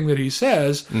everything that he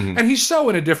says, and he's so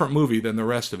in a different movie than the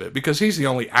rest of it because he's the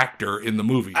only actor in the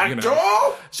movie.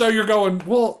 So you're going,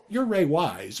 well, you're Ray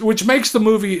Wise, which makes the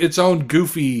movie its own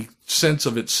goofy sense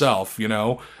of itself,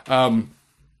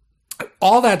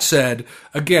 All that said,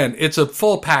 again, it's a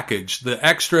full package. The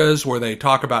extras where they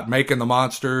talk about making the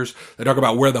monsters, they talk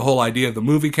about where the whole idea of the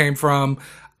movie came from.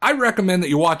 I recommend that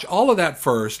you watch all of that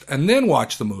first and then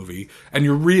watch the movie, and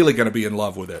you're really going to be in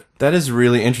love with it. That is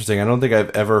really interesting. I don't think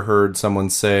I've ever heard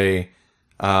someone say,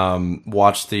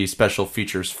 watch the special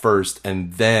features first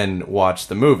and then watch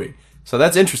the movie. So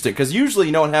that's interesting, because usually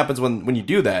you know what happens when you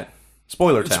do that.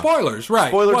 Spoiler town. Spoilers, right.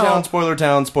 Spoiler town, spoiler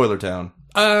town, spoiler town.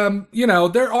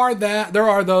 There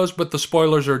are those, but the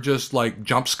spoilers are just like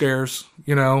jump scares,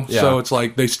 so it's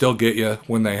like they still get you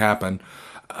when they happen.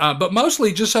 But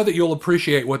mostly just so that you'll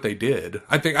appreciate what they did.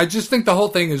 I just think the whole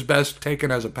thing is best taken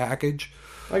as a package.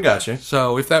 I got you.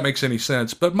 So if that makes any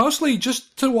sense, but mostly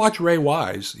just to watch Ray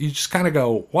Wise, you just kind of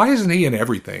go, why isn't he in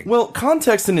everything? Well,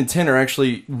 context and intent are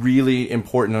actually really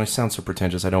important. I sound so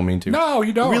pretentious. I don't mean to. No,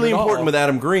 you don't. Really important with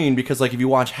Adam Green, because like if you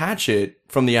watch Hatchet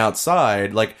from the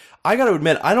outside, like I got to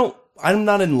admit, I'm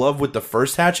not in love with the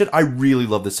first Hatchet. I really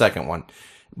love the second one.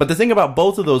 But the thing about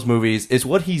both of those movies is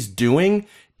what he's doing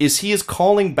is he is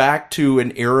calling back to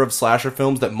an era of slasher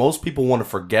films that most people want to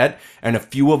forget and a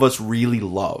few of us really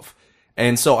love.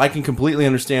 And so I can completely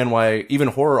understand why even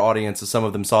horror audiences, some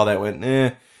of them saw that and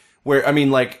went, Where, I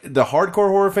mean, like, the hardcore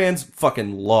horror fans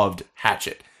fucking loved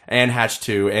Hatchet. And Hatchet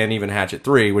 2, and even Hatchet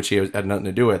 3, which he had nothing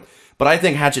to do with. But I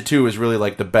think Hatchet 2 is really,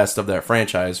 like, the best of that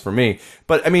franchise for me.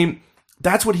 But, I mean,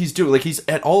 that's what he's doing. Like, he's,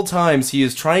 at all times, he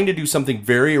is trying to do something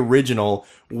very original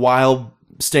while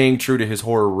staying true to his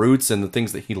horror roots and the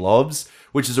things that he loves,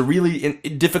 which is a really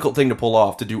difficult thing to pull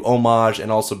off, to do homage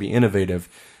and also be innovative.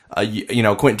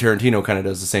 Quentin Tarantino kind of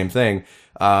does the same thing.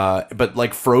 But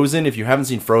like Frozen, if you haven't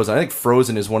seen Frozen, I think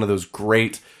Frozen is one of those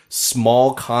great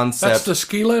small concept. That's the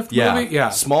ski lift movie? Yeah.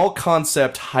 Small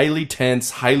concept, highly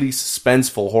tense, highly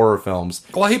suspenseful horror films.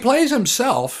 Well, he plays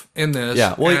himself in this.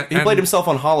 Yeah. Well, he played himself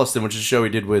on Holliston, which is a show he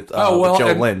did with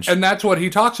Joe Lynch. And that's what he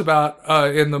talks about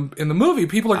in the movie.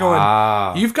 People are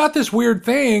going, you've got this weird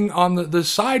thing on the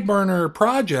Sideburner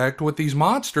project with these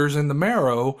monsters in the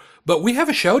marrow, but we have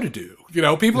a show to do.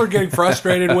 People are getting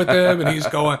frustrated with him, and he's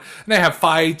going, and they have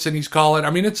fights, and he's calling. I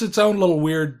mean, it's its own little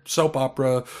weird soap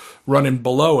opera running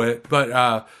below it.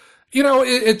 But,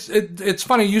 it's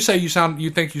funny. You say you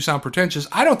think you sound pretentious.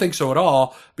 I don't think so at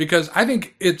all, because I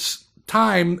think it's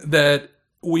time that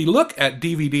we look at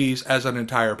DVDs as an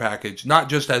entire package, not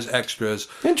just as extras.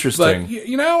 Interesting.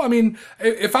 But, I mean,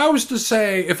 if I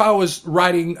was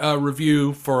writing a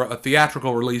review for a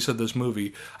theatrical release of this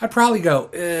movie, I'd probably go,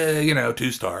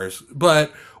 2 stars.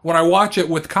 But when I watch it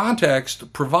with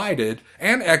context provided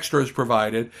and extras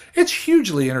provided, it's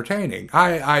hugely entertaining.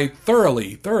 I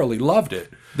thoroughly, thoroughly loved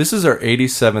it. This is our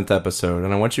 87th episode,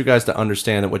 and I want you guys to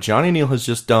understand that what Johnny Neal has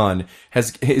just done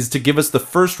is to give us the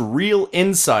first real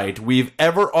insight we've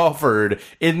ever offered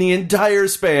in the entire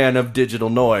span of Digital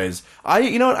Noise.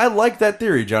 I like that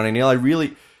theory, Johnny Neal.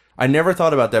 I never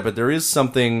thought about that, but there is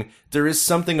something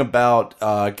about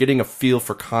getting a feel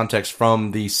for context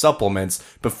from the supplements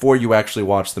before you actually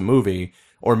watch the movie,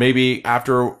 or maybe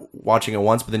after watching it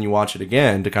once, but then you watch it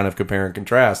again to kind of compare and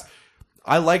contrast.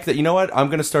 I like that. You know what? I'm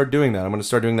going to start doing that. I'm going to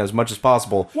start doing that as much as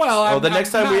possible. Well, the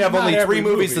next time we have only 3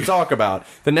 movies to talk about.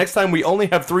 The next time we only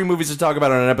have 3 movies to talk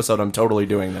about on an episode, I'm totally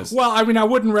doing this. Well, I mean, I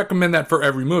wouldn't recommend that for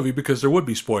every movie because there would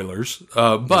be spoilers.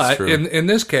 But in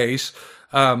this case,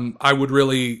 I would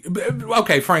really...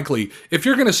 Okay, frankly, if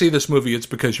you're going to see this movie, it's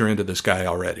because you're into this guy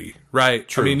already, right?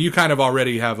 True. I mean, you kind of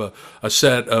already have a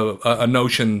set of a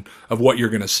notion of what you're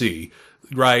going to see.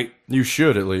 Right? You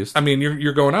should, at least. I mean,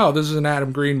 you're going, oh, this is an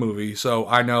Adam Green movie, so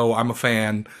I know I'm a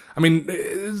fan. I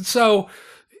mean, so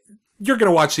you're going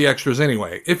to watch the extras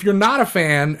anyway. If you're not a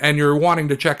fan and you're wanting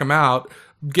to check them out,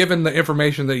 given the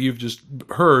information that you've just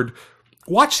heard,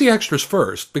 watch the extras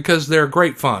first, because they're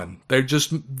great fun.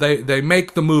 They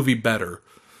make the movie better.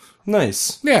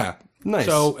 Nice. Yeah. Nice.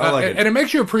 So, I like it. And it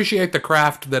makes you appreciate the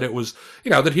craft that it was,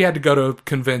 that he had to go to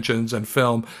conventions and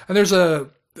film. And there's a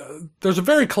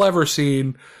very clever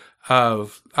scene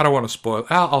of, I don't want to spoil,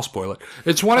 I'll spoil it.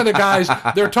 It's one of the guys,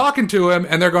 they're talking to him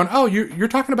and they're going, oh, you're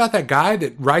talking about that guy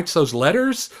that writes those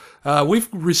letters? We've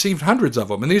received hundreds of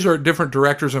them, and these are different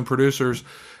directors and producers.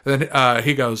 And then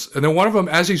he goes, and then one of them,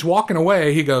 as he's walking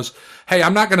away, he goes, "Hey,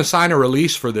 I'm not going to sign a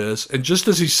release for this." And just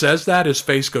as he says that, his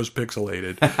face goes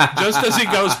pixelated. Just as he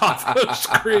goes off the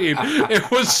screen.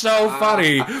 It was so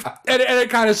funny. And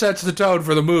it kind of sets the tone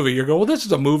for the movie. You go, well, this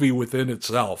is a movie within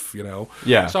itself, you know?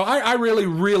 Yeah. So I really,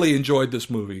 really enjoyed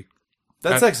this movie.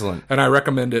 That's excellent. And I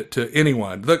recommend it to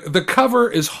anyone. The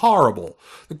cover is horrible.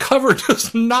 The cover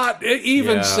does not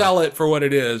even sell it for what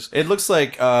it is. It looks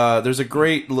like there's a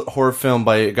great horror film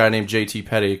by a guy named J.T.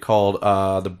 Petty called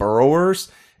The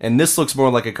Burrowers, and this looks more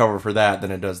like a cover for that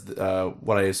than it does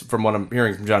from what I'm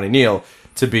hearing from Johnny Neal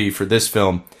to be for this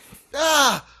film.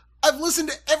 I've listened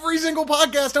to every single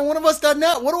podcast on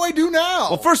oneofus.net. What do I do now?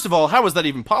 Well, first of all, how is that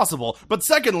even possible? But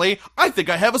secondly, I think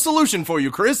I have a solution for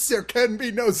you, Chris. There can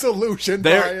be no solution,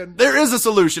 Brian. There is a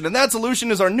solution, and that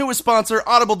solution is our newest sponsor,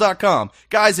 Audible.com.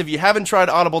 Guys, if you haven't tried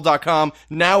Audible.com,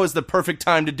 now is the perfect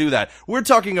time to do that. We're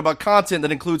talking about content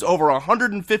that includes over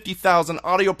 150,000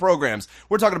 audio programs.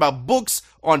 We're talking about books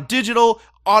on digital,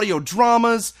 audio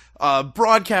dramas,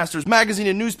 broadcasters, magazine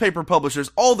and newspaper publishers,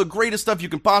 all the greatest stuff you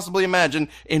can possibly imagine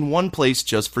in one place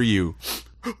just for you.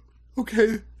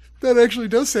 Okay, that actually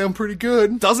does sound pretty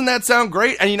good. Doesn't that sound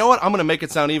great? And you know what? I'm going to make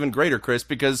it sound even greater, Chris,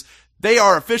 because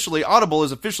Audible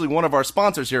is officially one of our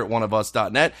sponsors here at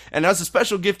oneofus.net, and as a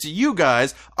special gift to you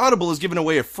guys, Audible is giving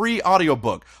away a free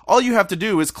audiobook. All you have to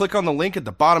do is click on the link at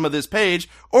the bottom of this page,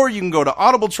 or you can go to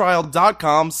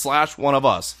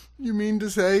audibletrial.com/oneofus. You mean to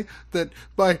say that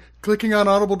by clicking on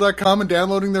audible.com and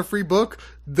downloading their free book,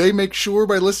 they make sure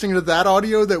by listening to that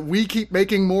audio that we keep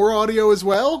making more audio as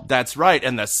well? That's right,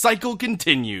 and the cycle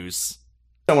continues.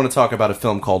 I want to talk about a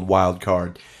film called Wild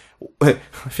Card. I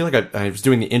feel like I was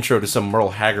doing the intro to some Merle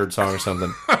Haggard song or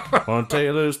something. I want to tell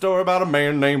you a little story about a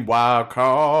man named Wild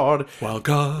Card. Wild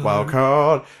Card. Wild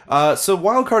Card. So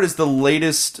Wild Card is the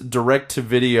latest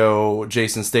direct-to-video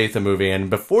Jason Statham movie,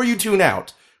 and before you tune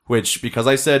out, which, because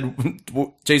I said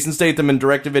Jason Statham in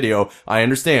direct-to-video, I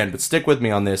understand, but stick with me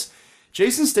on this.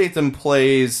 Jason Statham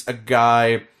plays a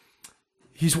guy.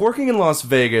 He's working in Las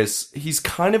Vegas. He's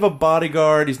kind of a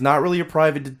bodyguard. He's not really a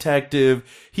private detective.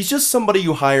 He's just somebody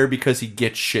you hire because he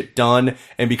gets shit done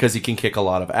and because he can kick a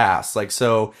lot of ass. Like,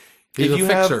 so he's a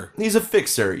fixer. He's a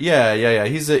fixer. Yeah.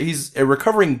 He's a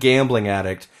recovering gambling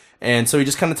addict, and so he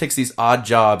just kind of takes these odd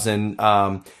jobs. And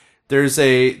there's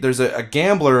a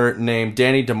gambler named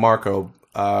Danny DeMarco.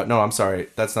 No, I'm sorry,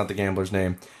 that's not the gambler's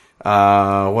name.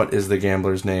 What is the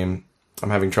gambler's name? I'm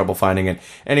having trouble finding it.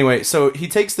 Anyway, so he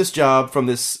takes this job from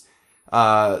this,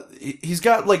 he's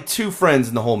got like two friends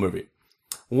in the whole movie.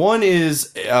 One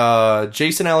is,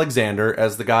 Jason Alexander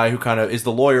as the guy who kind of is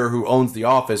the lawyer who owns the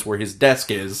office where his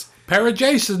desk is. Pair of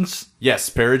Jasons.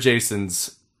 Yes, pair of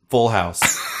Jasons. Full house.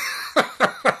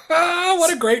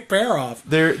 What a great pair off.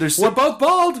 We're both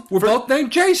bald. We're both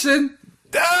named Jason.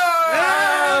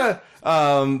 But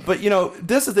you know,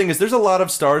 that's the thing is there's a lot of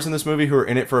stars in this movie who are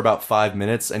in it for about 5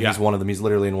 minutes, and he's one of them. He's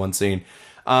literally in one scene.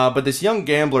 But this young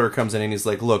gambler comes in and he's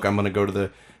like, "Look, I'm gonna go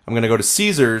to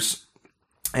Caesars,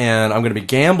 and I'm gonna be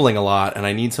gambling a lot, and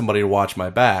I need somebody to watch my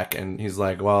back." And he's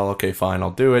like, "Well, okay, fine, I'll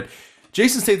do it."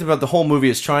 Jason Statham about the whole movie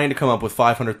is trying to come up with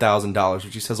 $500,000,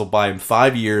 which he says will buy him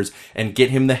 5 years and get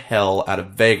him the hell out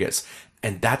of Vegas.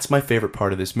 And that's my favorite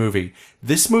part of this movie.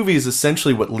 This movie is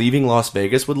essentially what Leaving Las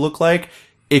Vegas would look like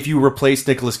if you replaced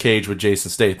Nicolas Cage with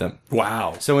Jason Statham.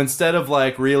 Wow. So instead of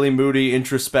like really moody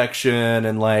introspection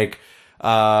and like,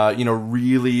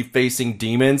 really facing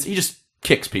demons, he just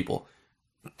kicks people.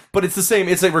 But it's the same.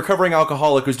 It's a recovering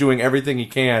alcoholic who's doing everything he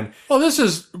can. Well, this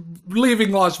is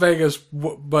leaving Las Vegas,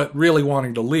 but really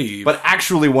wanting to leave. But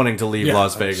actually wanting to leave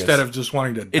Las Vegas. Instead of just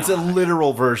wanting to die. It's a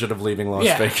literal version of leaving Las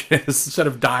Vegas. Instead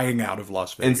of dying out of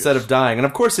Las Vegas. Instead of dying. And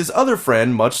of course, his other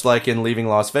friend, much like in Leaving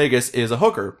Las Vegas, is a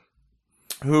hooker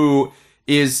who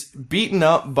is beaten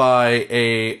up by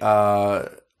a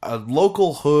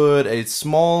local hood, a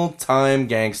small-time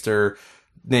gangster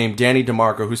named Danny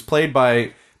DeMarco, who's played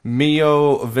by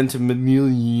Mio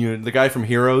Ventimiglia, the guy from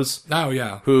Heroes. Oh,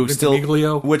 yeah.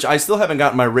 Which I still haven't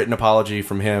gotten my written apology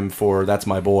from him for That's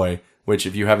My Boy, which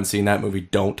if you haven't seen that movie,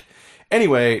 don't.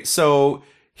 Anyway, so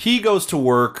he goes to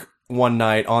work one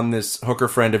night on this hooker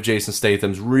friend of Jason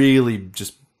Statham's, really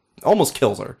just almost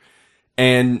kills her.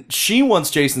 And she wants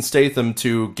Jason Statham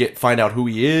to find out who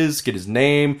he is, get his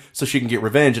name, so she can get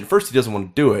revenge. At first, he doesn't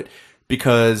want to do it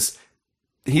because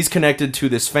he's connected to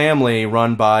this family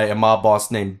run by a mob boss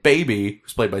named Baby,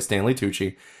 who's played by Stanley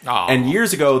Tucci. Aww. And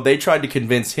years ago, they tried to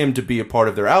convince him to be a part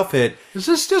of their outfit. Is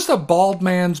this just a bald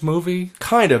man's movie?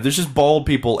 Kind of. There's just bald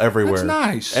people everywhere. That's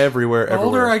nice. Everywhere. The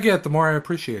older I get, the more I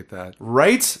appreciate that.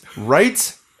 Right?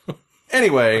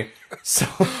 Anyway, so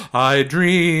I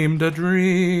dreamed a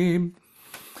dream.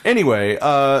 Anyway,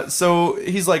 so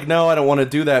he's like, no, I don't want to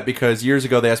do that because years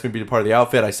ago they asked me to be a part of the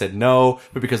outfit. I said no,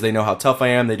 but because they know how tough I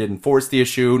am, they didn't force the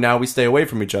issue. Now we stay away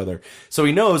from each other. So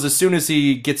he knows as soon as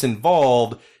he gets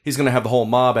involved, he's going to have the whole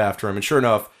mob after him. And sure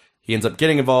enough, he ends up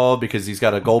getting involved because he's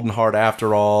got a golden heart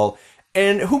after all.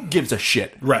 And who gives a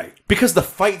shit? Right. Because the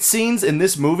fight scenes in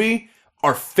this movie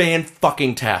are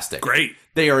fan-fucking-tastic. Great.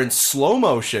 They are in slow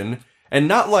motion. And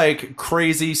not like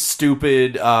crazy,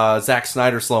 stupid Zack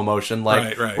Snyder slow motion.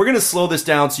 Like, right. We're going to slow this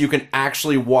down so you can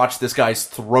actually watch this guy's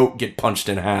throat get punched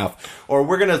in half. Or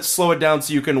we're going to slow it down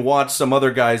so you can watch some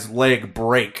other guy's leg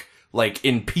break, like,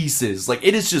 in pieces. Like,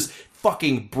 it is just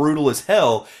fucking brutal as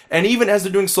hell. And even as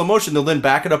they're doing slow motion, they'll then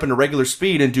back it up into regular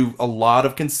speed and do a lot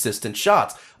of consistent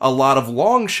shots. A lot of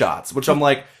long shots, which I'm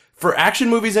like, for action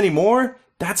movies anymore,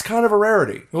 that's kind of a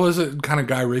rarity. Well, is it kind of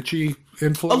Guy Ritchie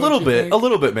influence? A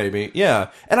little bit maybe, yeah.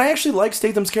 And I actually like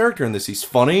Statham's character in this. He's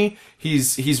funny.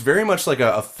 He's very much like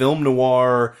a film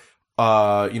noir,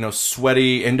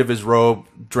 sweaty, end of his robe,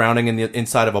 drowning in the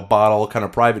inside of a bottle, kind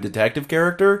of private detective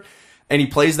character. And he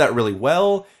plays that really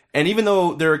well. And even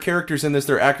though there are characters in this,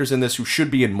 there are actors in this who should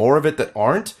be in more of it that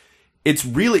aren't, it's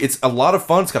a lot of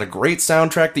fun. It's got a great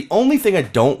soundtrack. The only thing I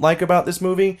don't like about this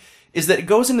movie is that it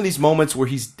goes into these moments where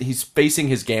he's facing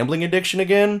his gambling addiction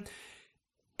again.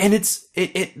 And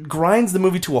it grinds the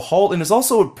movie to a halt and is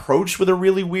also approached with a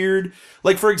really weird,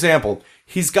 like, for example,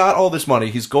 he's got all this money,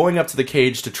 he's going up to the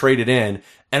cage to trade it in,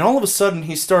 and all of a sudden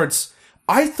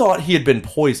I thought he had been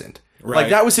poisoned. Right. Like,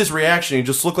 that was his reaction. He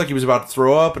just looked like he was about to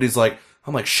throw up, and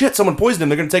I'm like, shit, someone poisoned him,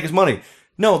 they're gonna take his money.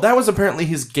 No, that was apparently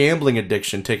his gambling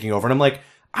addiction taking over, and I'm like,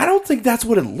 I don't think that's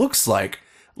what it looks like.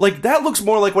 Like, that looks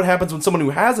more like what happens when someone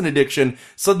who has an addiction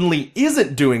suddenly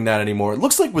isn't doing that anymore. It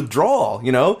looks like withdrawal,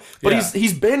 you know? But yeah.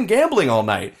 he's been gambling all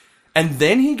night. And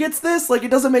then he gets this? Like, it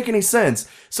doesn't make any sense.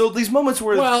 So these moments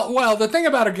where... Well, the thing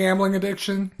about a gambling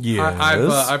addiction... Yes.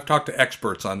 I've talked to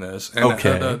experts on this. And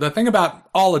okay. The thing about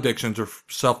all addictions are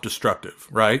self-destructive,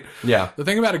 right? Yeah. The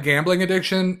thing about a gambling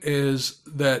addiction is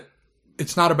that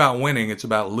it's not about winning, it's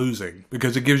about losing.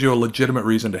 Because it gives you a legitimate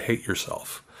reason to hate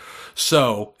yourself.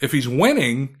 So, if he's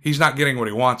winning, he's not getting what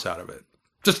he wants out of it.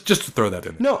 Just to throw that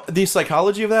in there. No, the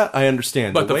psychology of that, I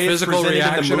understand. But the way physical it's presented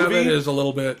reaction in the movie, of it is a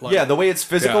little bit like... Yeah, the way it's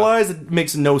physicalized, it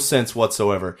makes no sense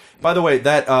whatsoever. By the way,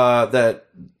 the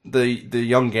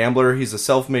young gambler, he's a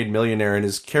self-made millionaire, and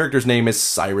his character's name is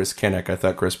Cyrus Kinnock. I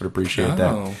thought Chris would appreciate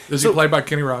that. Is he played by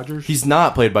Kenny Rogers? He's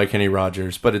not played by Kenny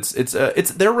Rogers, but it's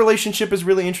their relationship is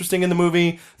really interesting in the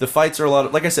movie. The fights are a lot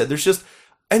of, like I said, there's just,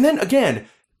 and then again,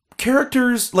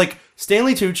 characters like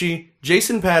Stanley Tucci,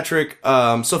 Jason Patric,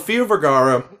 Sofia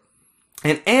Vergara,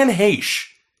 and Anne Heche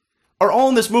are all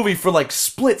in this movie for like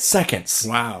split seconds.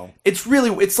 Wow.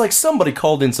 It's like somebody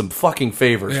called in some fucking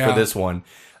favors for this one.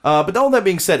 But all that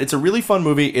being said, it's a really fun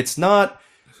movie. It's not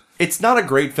a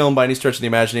great film by any stretch of the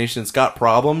imagination. It's got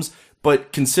problems,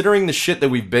 but considering the shit that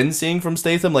we've been seeing from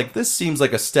Statham, like, this seems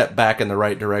like a step back in the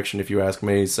right direction, if you ask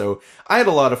me. So I had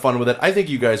a lot of fun with it. I think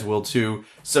you guys will too.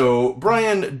 So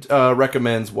Brian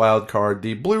recommends Wild Card.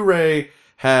 The Blu-ray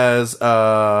has,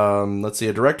 a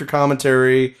director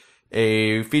commentary,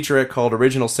 a featurette called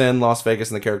Original Sin, Las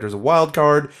Vegas and the Characters of Wild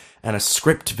Card, and a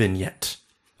script vignette.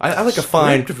 I like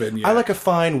a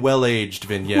fine, well-aged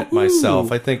vignette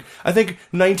myself. I think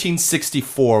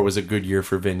 1964 was a good year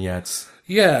for vignettes.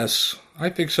 Yes, I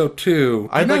think so too.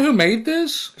 Do you know who made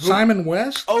this? Simon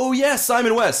West? Oh yes,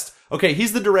 Simon West. Okay,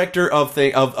 he's the director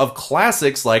of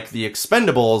classics like The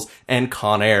Expendables and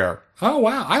Con Air. Oh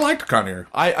wow, I liked Con Air.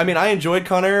 I mean, I enjoyed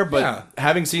Con Air, but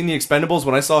having seen The Expendables,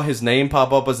 when I saw his name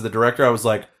pop up as the director, I was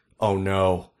like, oh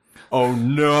no.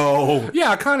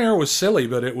 Yeah, Con Air was silly,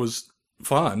 but it was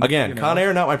fun. Again, Con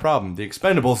Air, not my problem. The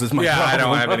Expendables is my problem. Yeah, I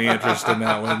don't have any interest in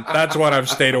that one. That's what I've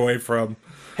stayed away from.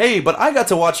 Hey, but I got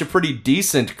to watch a pretty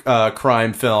decent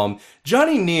crime film.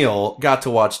 Johnny Neal got to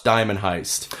watch Diamond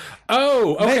Heist.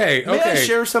 Oh, okay, May I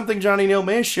share something, Johnny Neal?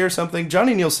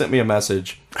 Johnny Neal sent me a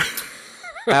message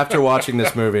after watching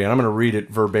this movie, and I'm going to read it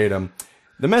verbatim.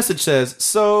 The message says,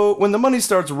 so, when the money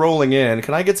starts rolling in,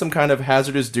 can I get some kind of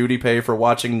hazardous duty pay for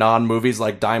watching non-movies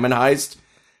like Diamond Heist?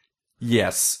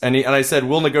 Yes. And I said,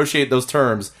 we'll negotiate those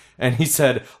terms. And he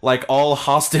said, like all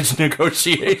hostage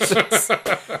negotiations.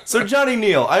 So, Johnny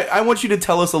Neal, I want you to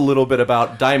tell us a little bit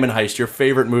about Diamond Heist, your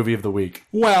favorite movie of the week.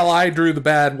 Well, I drew the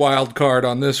bad wild card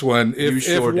on this one.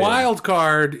 If wild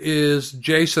card is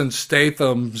Jason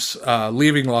Statham's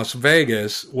Leaving Las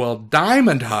Vegas, well,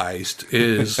 Diamond Heist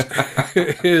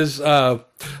is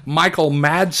Michael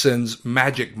Madsen's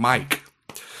Magic Mike.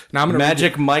 Now I'm going to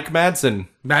Magic Mike Madsen.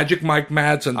 Magic Mike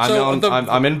Madsen.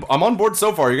 I'm on board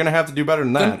so far. You're going to have to do better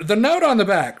than that. The note on the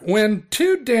back: when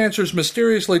two dancers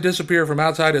mysteriously disappear from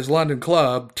outside his London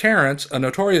club, Terrence, a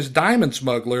notorious diamond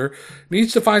smuggler,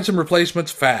 needs to find some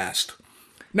replacements fast.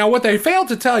 Now, what they failed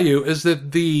to tell you is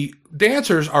that the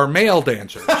dancers are male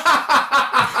dancers.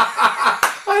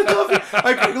 I love it.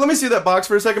 Let me see that box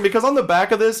for a second, because on the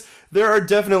back of this, there are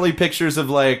definitely pictures of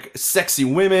like sexy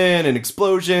women and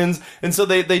explosions, and so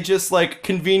they just like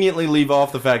conveniently leave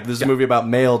off the fact that this is a movie about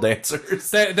male dancers.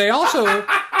 They also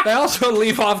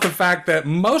leave off the fact that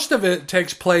most of it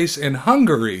takes place in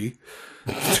Hungary,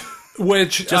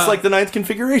 which Just like the ninth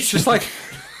configuration. just like.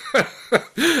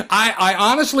 I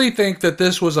honestly think that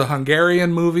this was a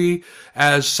Hungarian movie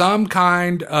as some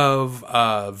kind of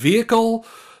vehicle,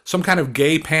 some kind of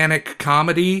gay panic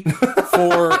comedy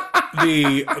for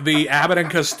the Abbott and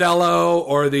Costello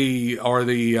or the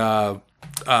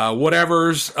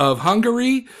whatevers of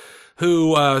Hungary,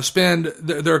 who spend.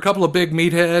 There are a couple of big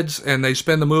meatheads, and they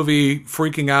spend the movie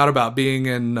freaking out about being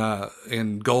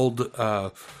in gold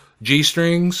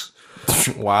G-strings.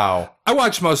 Wow. I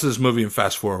watched most of this movie and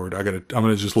fast forward. I'm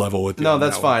gonna just level with you. No,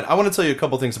 that's fine. I want to tell you a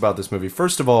couple things about this movie.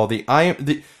 First of all,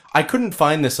 I couldn't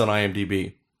find this on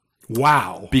IMDb.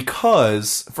 Wow.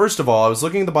 Because, first of all, I was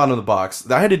looking at the bottom of the box.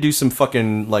 I had to do some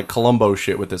fucking, like, Columbo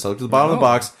shit with this. I looked at the bottom of the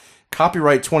box.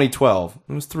 Copyright 2012.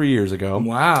 It was 3 years ago.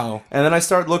 Wow. And then I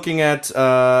start looking at,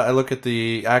 I look at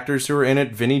the actors who are in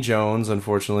it. Vinnie Jones,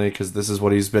 unfortunately, because this is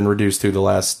what he's been reduced to the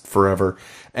last forever.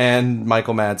 And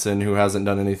Michael Madsen, who hasn't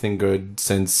done anything good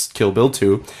since Kill Bill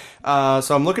 2.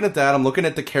 So I'm looking at that. I'm looking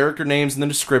at the character names in the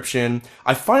description.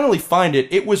 I finally find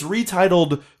it. It was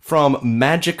retitled from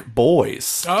Magic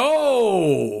Boys.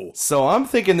 Oh! So I'm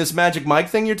thinking this Magic Mike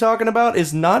thing you're talking about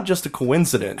is not just a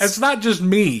coincidence. It's not just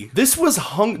me. This was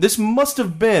This must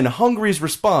have been Hungary's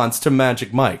response to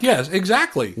Magic Mike. Yes,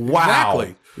 exactly. Wow.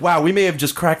 Exactly. Wow, we may have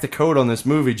just cracked the code on this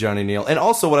movie, Johnny Neal. And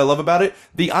also what I love about it,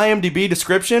 the IMDb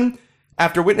description: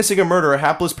 after witnessing a murder, a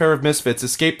hapless pair of misfits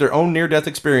escape their own near-death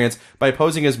experience by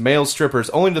posing as male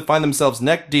strippers, only to find themselves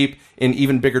neck-deep in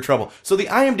even bigger trouble. So the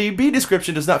IMDb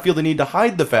description does not feel the need to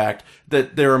hide the fact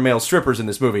that there are male strippers in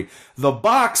this movie. The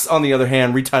box, on the other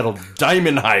hand, retitled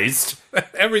Diamond Heist.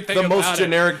 Everything The about most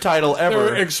generic title There ever.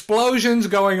 are explosions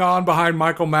going on behind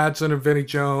Michael Madsen and Vinnie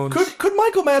Jones. Could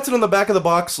Michael Madsen on the back of the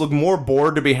box look more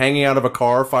bored to be hanging out of a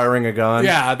car firing a gun?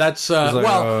 Yeah, that's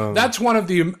that's one of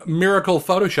the miracle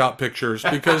Photoshop pictures,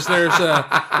 because there's a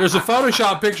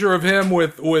Photoshop picture of him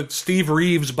with Steve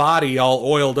Reeves' body all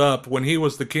oiled up when he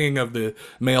was the king of the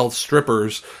male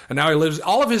strippers, and now he lives.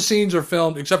 All of his scenes are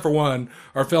filmed, except for one,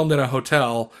 are filmed in a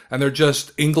hotel, and they're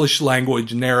just English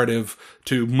language narrative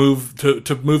to move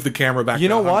the camera back. You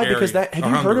know why? Hungary,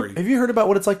 Because have you heard about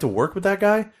what it's like to work with that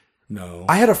guy? No.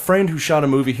 I had a friend who shot a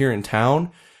movie here in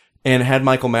town and had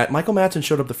Michael Madsen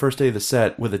showed up the first day of the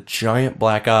set with a giant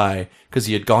black eye because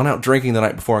he had gone out drinking the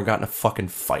night before and gotten a fucking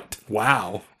fight.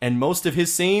 Wow. And most of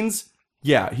his scenes,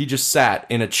 yeah, he just sat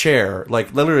in a chair.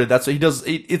 Like, literally, that's what he does.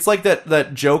 It's like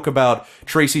that joke about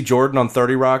Tracy Jordan on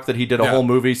 30 Rock that he did a whole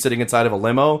movie sitting inside of a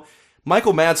limo.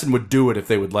 Michael Madsen would do it if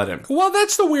they would let him. Well,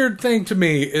 that's the weird thing to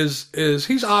me is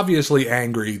he's obviously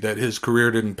angry that his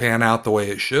career didn't pan out the way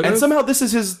it should have. And somehow this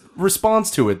is his response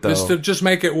to it, though. Just to just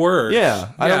make it worse.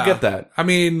 Yeah, I don't get that. I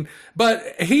mean, but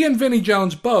he and Vinnie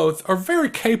Jones both are very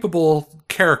capable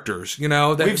characters, you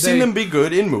know. We've seen them be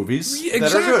good in movies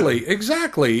that are good.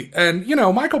 Exactly. And, you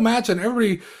know, Michael Madsen,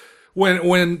 everybody...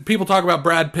 When people talk about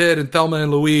Brad Pitt and Thelma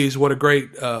and Louise, what a great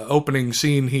opening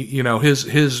scene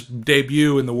his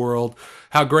debut in the world,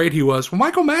 how great he was. Well,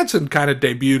 Michael Madsen kind of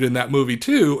debuted in that movie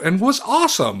too and was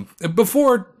awesome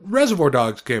before Reservoir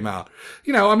Dogs came out.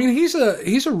 You know, I mean, he's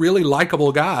a really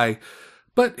likable guy,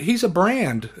 but he's a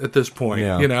brand at this point.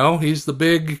 Yeah. You know, he's the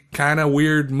big kind of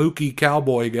weird mookie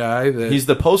cowboy guy He's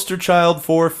the poster child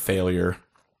for failure.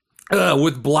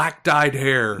 With black dyed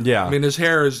hair. Yeah. I mean, his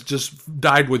hair is just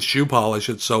dyed with shoe polish.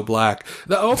 It's so black.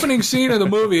 The opening scene of the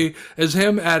movie is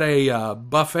him at a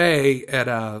buffet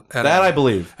I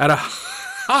believe. at a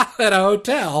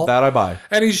hotel. That I buy.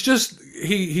 And he's just,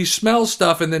 he smells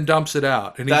stuff and then dumps it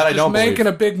out. And he's That I just don't making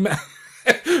believe.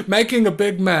 making a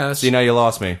big mess. See, now you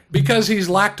lost me. Because he's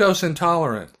lactose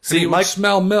intolerant. See, he would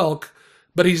smell milk,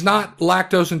 but he's not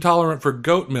lactose intolerant for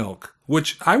goat milk,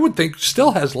 which I would think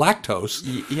still has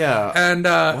lactose. Yeah. And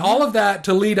all of that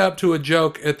to lead up to a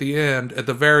joke at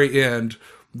the very end,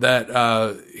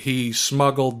 that he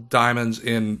smuggled diamonds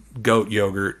in goat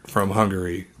yogurt from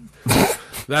Hungary.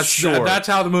 That's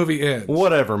how the movie ends.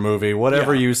 Whatever movie,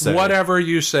 whatever you say. Whatever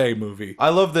you say movie. I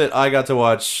love that I got to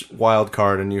watch Wild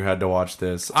Card and you had to watch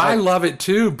this. I love it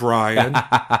too, Brian.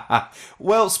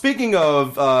 Well, speaking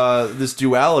of this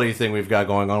duality thing we've got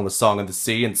going on with Song of the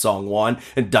Sea and Song 1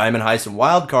 and Diamond Heist and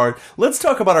Wild Card, let's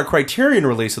talk about our Criterion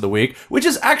release of the week, which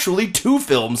is actually 2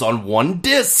 films on 1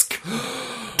 disc.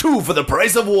 2 for the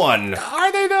price of 1.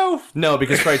 Are they though? No,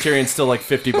 because Criterion's still like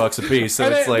 $50 a piece, so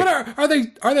it's like... But are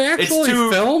they actually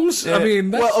films? I mean,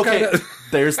 that's well, okay. kinda...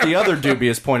 There's the other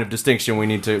dubious point of distinction we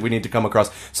need to come across.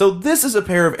 So this is a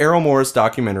pair of Errol Morris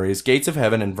documentaries, Gates of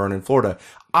Heaven and Vernon, Florida.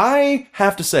 I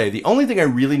have to say, the only thing I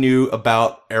really knew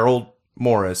about Errol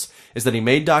Morris is that he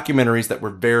made documentaries that were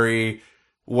very,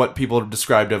 what people have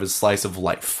described as slice of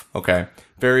life, okay?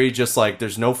 Very just like,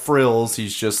 there's no frills,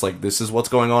 he's just like, this is what's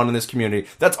going on in this community.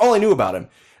 That's all I knew about him.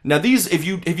 Now these, if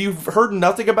you've heard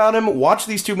nothing about him, watch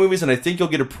these 2 movies and I think you'll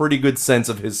get a pretty good sense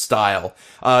of his style.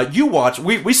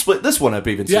 We split this one up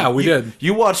even. Yeah, we did.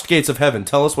 You watched Gates of Heaven.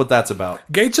 Tell us what that's about.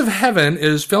 Gates of Heaven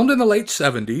is filmed in the late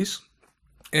 70s,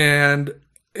 and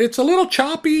it's a little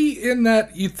choppy in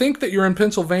that you think that you're in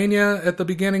Pennsylvania at the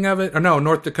beginning of it, or no,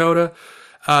 North Dakota,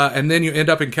 and then you end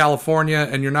up in California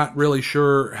and you're not really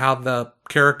sure how the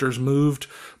characters moved.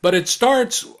 But it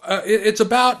starts, it's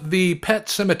about the pet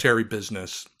cemetery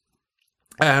business.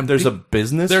 There's a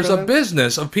business? There's a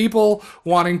business of people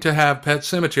wanting to have pet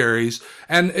cemeteries,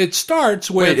 and it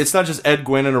starts with... Wait, it's not just Ed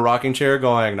Gwynn in a rocking chair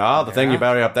going, the thing you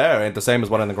bury up there ain't the same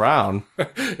as one in the ground.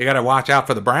 You gotta watch out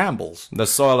for the brambles. The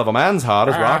soil of a man's heart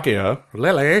is rockier.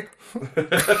 Lily.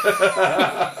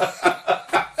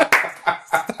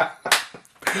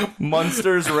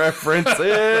 Munsters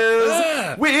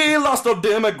references. We lost our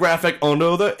demographic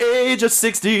under the age of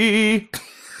 60.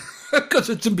 Because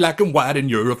it's in black and white and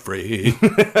you're afraid.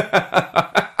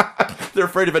 They're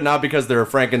afraid of it not because there are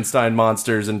Frankenstein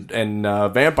monsters and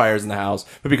vampires in the house,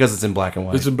 but because it's in black and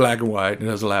white. It's in black and white and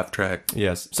it has a laugh track.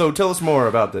 Yes. So tell us more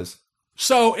about this.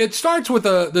 So it starts with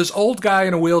this old guy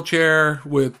in a wheelchair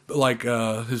with like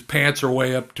his pants are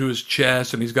way up to his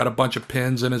chest and he's got a bunch of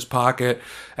pins in his pocket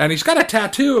and he's got a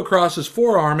tattoo across his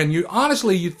forearm, and you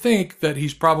think that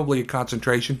he's probably a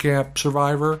concentration camp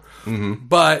survivor,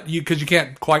 but because you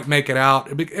can't quite make it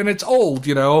out, and it's old,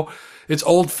 it's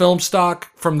old film stock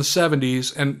from the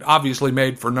 70s and obviously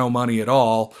made for no money at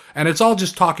all, and it's all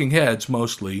just talking heads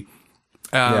mostly,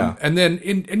 and then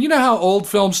and you know how old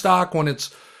film stock when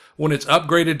it's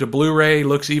upgraded to Blu-ray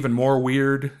looks even more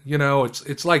weird,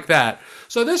 it's like that.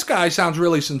 So this guy sounds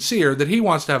really sincere that he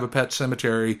wants to have a pet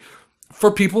cemetery for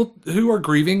people who are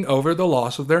grieving over the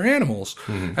loss of their animals.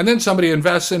 Mm-hmm. And then somebody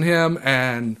invests in him,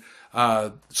 and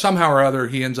somehow or other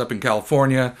he ends up in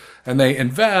California, and they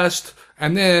invest,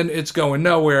 and then it's going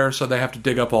nowhere, so they have to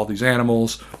dig up all these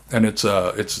animals, and it's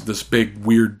this big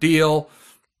weird deal.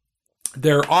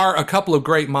 There are a couple of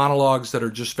great monologues that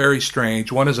are just very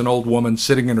strange. One is an old woman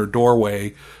sitting in her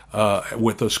doorway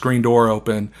with a screen door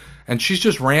open, and she's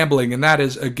just rambling. And that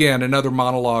is, again, another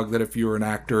monologue that if you were an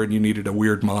actor and you needed a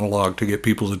weird monologue to get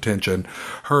people's attention,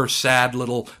 her sad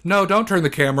little, no, don't turn the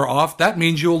camera off. That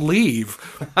means you'll leave.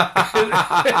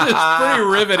 It's pretty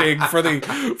riveting for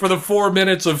the 4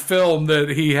 minutes of film that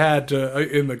he had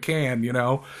in the can,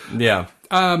 Yeah.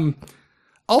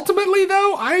 Ultimately,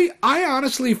 though, I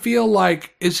honestly feel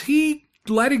like, is he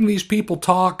letting these people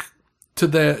talk to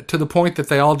the point that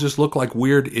they all just look like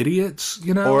weird idiots,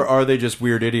 Or are they just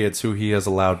weird idiots who he has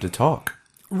allowed to talk?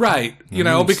 Right,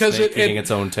 because eating its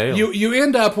own tail. You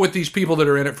end up with these people that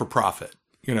are in it for profit,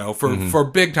 for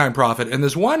big time profit. And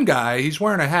this one guy, he's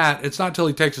wearing a hat. It's not till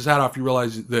he takes his hat off you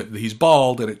realize that he's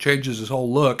bald and it changes his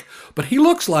whole look. But he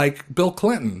looks like Bill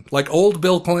Clinton, like old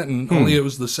Bill Clinton, only it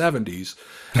was the 70s.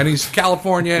 And he's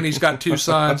California, and he's got 2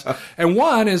 sons. And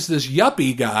one is this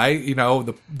yuppie guy,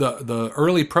 the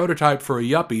early prototype for a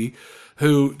yuppie,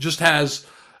 who just has,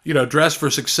 dress for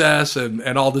success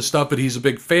and all this stuff, but he's a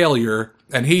big failure,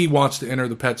 and he wants to enter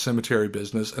the pet cemetery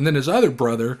business. And then his other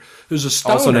brother, who's a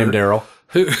stoner. Also named Daryl.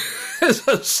 Who is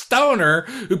a stoner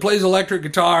who plays electric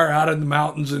guitar out in the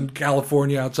mountains in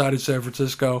California outside of San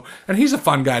Francisco. And he's a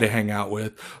fun guy to hang out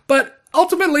with. But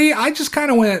ultimately, I just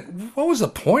kind of went, what was the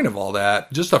point of all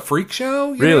that? Just a freak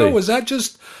show? Really? Was that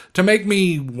just to make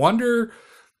me wonder?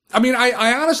 I mean,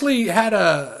 I honestly had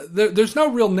there's no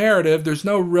real narrative. There's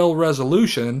no real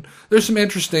resolution. There's some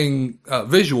interesting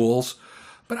visuals,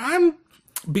 but I'm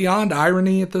beyond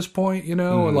irony at this point,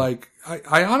 Like,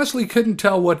 I honestly couldn't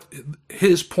tell what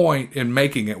his point in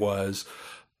making it was.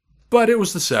 But it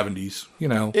was the 70s, you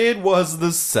know. It was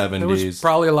the There was 70s.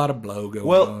 probably a lot of blow going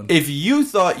Well, on. if you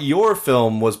thought your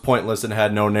film was pointless and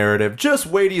had no narrative, just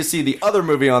wait till you see the other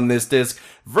movie on this disc,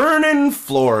 Vernon,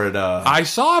 Florida. I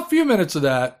saw a few minutes of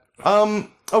that.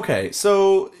 Okay,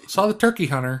 so Saw The Turkey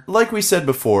Hunter. like we said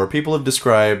before, people have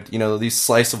described, these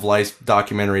slice of life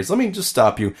documentaries. Let me just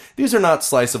stop you. These are not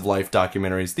slice of life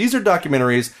documentaries. These are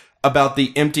documentaries about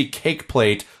the empty cake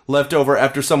plate left over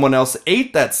after someone else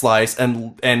ate that slice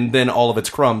and then all of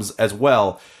its crumbs as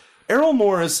well. Errol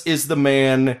Morris is the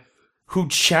man who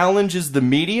challenges the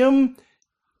medium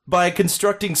by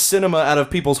constructing cinema out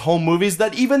of people's home movies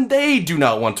that even they do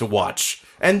not want to watch.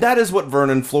 And that is what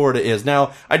Vernon, Florida is.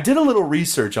 Now, I did a little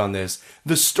research on this.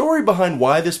 The story behind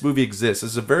why this movie exists,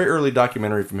 this is a very early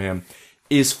documentary from him,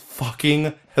 is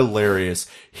fucking hilarious.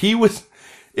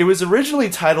 It was originally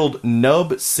titled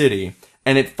Nub City,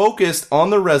 and it focused on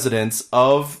the residents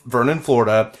of Vernon,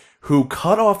 Florida, who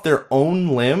cut off their own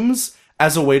limbs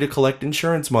as a way to collect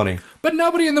insurance money. But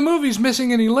nobody in the movie's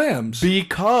missing any limbs.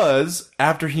 Because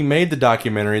after he made the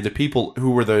documentary, the people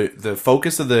who were the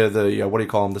focus of the what do you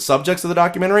call them, the subjects of the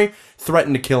documentary,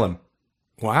 threatened to kill him.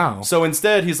 Wow. So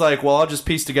instead, he's like, well, I'll just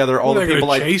piece together all the people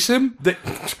like... chase him?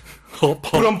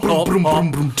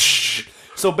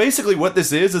 So basically what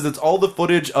this is it's all the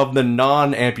footage of the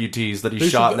non-amputees that he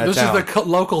shot in that town. This is the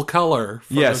local color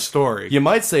for the story. You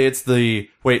might say it's the...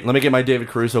 Wait, let me get my David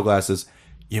Caruso glasses.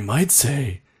 You might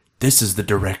say this is the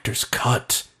director's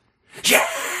cut. Yeah!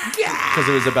 Because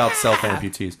it was about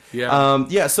self-amputees.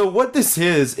 Yeah. So what this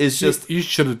is just... You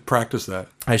should have practiced that.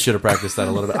 I should have practiced that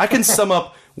a little bit. I can sum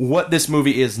up what this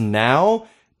movie is now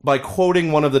by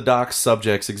quoting one of the doc's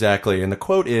subjects exactly. And the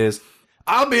quote is,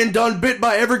 I've been done bit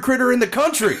by every critter in the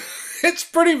country. It's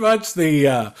pretty much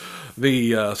the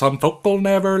some folk will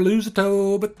never lose a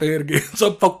toe, but then again,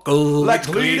 some folk will. Like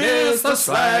Cletus, the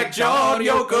Slack, John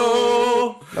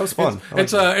Yoko. That was fun.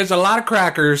 It's a lot of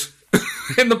crackers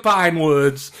in the pine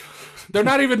woods. They're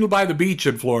not even by the beach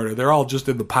in Florida. They're all just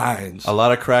in the pines. A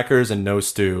lot of crackers and no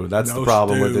stew. That's the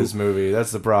problem with this movie.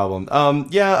 That's the problem.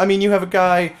 You have a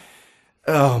guy...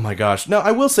 Oh my gosh. Now,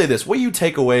 I will say this. What you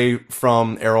take away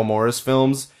from Errol Morris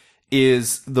films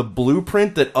is the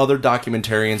blueprint that other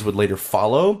documentarians would later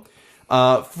follow.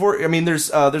 There's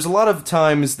a lot of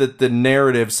times that the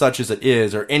narrative, such as it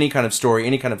is, or any kind of story,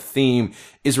 any kind of theme,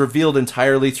 is revealed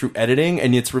entirely through editing,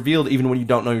 and it's revealed even when you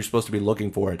don't know you're supposed to be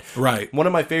looking for it. Right. One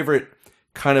of my favorite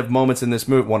kind of moments in this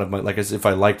movie, like as if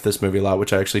I liked this movie a lot,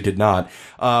 which I actually did not,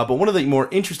 but one of the more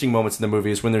interesting moments in the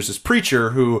movie is when there's this preacher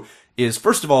who is,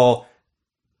 first of all,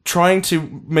 trying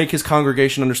to make his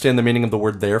congregation understand the meaning of the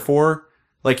word therefore.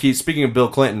 Like, he's speaking of Bill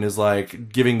Clinton, is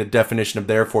like giving the definition of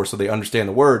therefore so they understand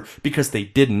the word, because they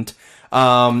didn't.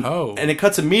 And it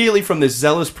cuts immediately from this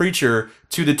zealous preacher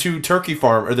to the two turkey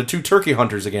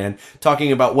hunters again,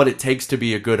 talking about what it takes to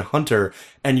be a good hunter.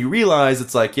 And you realize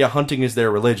it's like, yeah, hunting is their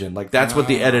religion. Like, that's what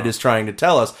the edit is trying to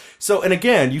tell us. So, and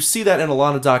again, you see that in a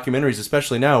lot of documentaries,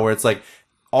 especially now, where it's like,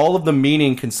 all of the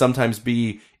meaning can sometimes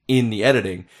be in the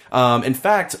editing. In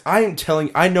fact,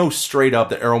 I know straight up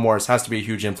that Errol Morris has to be a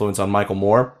huge influence on Michael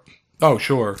Moore. Oh,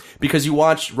 sure. Because you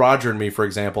watch Roger and Me, for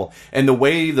example, and the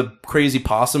way the crazy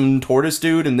possum tortoise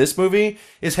dude in this movie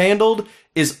is handled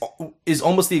is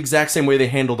almost the exact same way they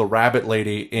handle the rabbit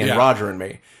lady in Roger and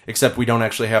Me. Except we don't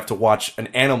actually have to watch an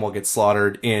animal get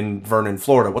slaughtered in Vernon,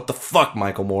 Florida. What the fuck,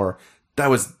 Michael Moore? That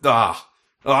was...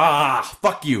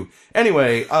 fuck you.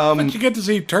 Anyway, but you get to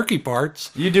see turkey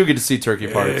parts. You do get to see turkey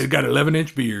parts. It's got an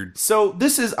 11-inch beard. So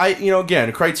this is,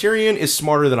 again, Criterion is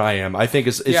smarter than I am. I think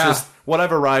it's just what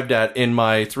I've arrived at in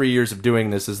my 3 years of doing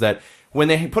this is that when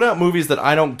they put out movies that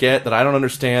I don't get, that I don't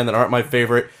understand, that aren't my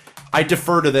favorite, I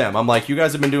defer to them. I'm like, you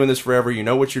guys have been doing this forever. You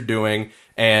know what you're doing,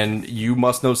 and you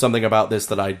must know something about this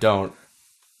that I don't.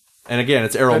 And again,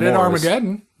 it's Errol Morris. And in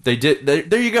Armageddon. They did.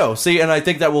 There you go. See, and I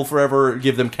think that will forever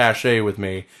give them cachet with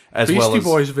me, as Beastie well as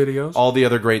Boys videos, all the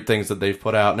other great things that they've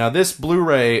put out. Now, this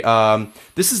Blu-ray,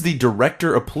 this is the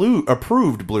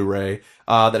director-approved Blu-ray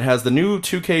that has the new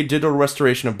 2K digital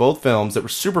restoration of both films that were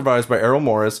supervised by Errol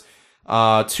Morris.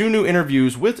 2 new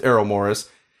interviews with Errol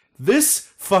Morris. This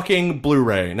fucking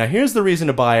Blu-ray. Now, here's the reason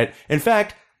to buy it. In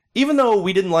fact, even though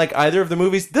we didn't like either of the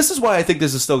movies, this is why I think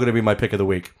this is still going to be my pick of the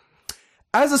week.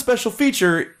 As a special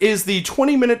feature is the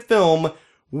 20-minute film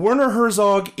Werner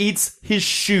Herzog Eats His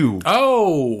Shoe.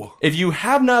 Oh! If you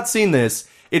have not seen this,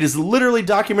 it is literally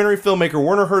documentary filmmaker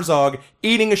Werner Herzog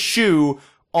eating a shoe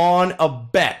on a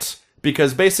bet.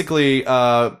 Because basically,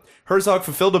 Herzog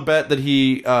fulfilled a bet that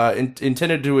he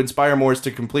intended to inspire Morris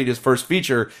to complete his first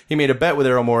feature. He made a bet with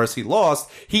Errol Morris. He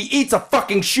lost. He eats a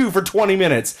fucking shoe for 20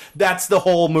 minutes. That's the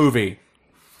whole movie.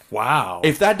 Wow.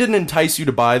 If that didn't entice you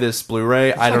to buy this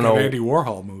Blu-ray, I don't know. An Andy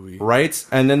Warhol movie. Right?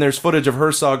 And then there's footage of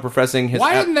Herzog professing his...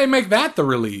 Why didn't they make that the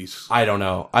release? I don't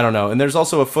know. And there's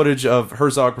also a footage of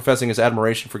Herzog professing his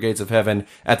admiration for Gates of Heaven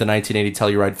at the 1980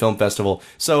 Telluride Film Festival.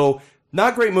 So,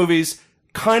 not great movies.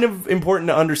 Kind of important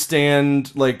to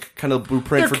understand, like, kind of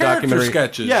blueprint for documentary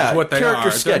sketches. Yeah, is what they character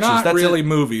are. sketches. They're not That's really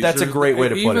movies. That's a great way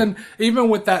to put it. Even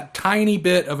with that tiny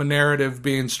bit of a narrative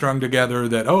being strung together,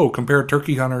 that compare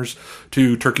turkey hunters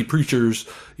to turkey preachers.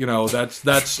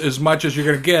 That's as much as you're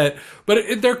going to get.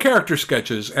 But they're character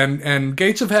sketches, and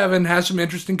Gates of Heaven has some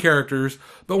interesting characters.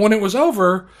 But when it was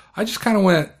over, I just kind of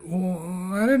went,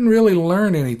 well, I didn't really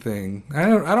learn anything. I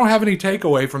don't have any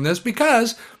takeaway from this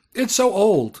because it's so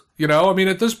old.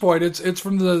 At this point, it's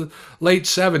from the late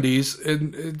 70s,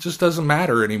 and it just doesn't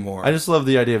matter anymore. I just love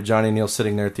the idea of Johnny Neal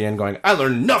sitting there at the end going, I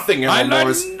learned nothing, Errol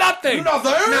Morris. Nothing!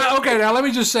 Now, let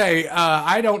me just say,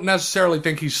 I don't necessarily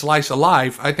think he's slice of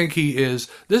life. I think he is...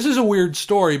 This is a weird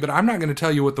story, but I'm not going to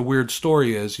tell you what the weird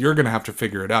story is. You're going to have to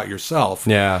figure it out yourself.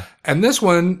 Yeah. And this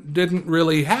one didn't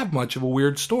really have much of a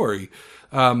weird story.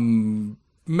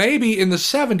 Maybe in the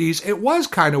 70s, it was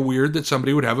kind of weird that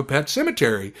somebody would have a pet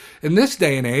cemetery. In this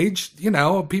day and age,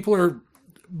 people are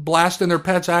blasting their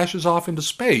pets' ashes off into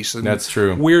space. And that's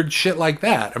true. Weird shit like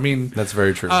that. That's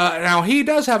very true. Now, he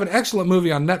does have an excellent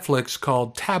movie on Netflix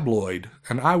called Tabloid,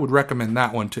 and I would recommend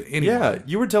that one to anyone. Yeah,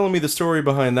 you were telling me the story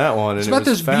behind that one. It's about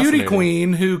this beauty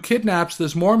queen who kidnaps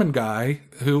this Mormon guy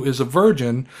who is a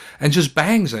virgin and just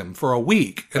bangs him for a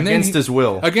week. And against his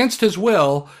will. Against his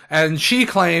will, and she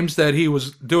claims that he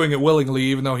was doing it willingly,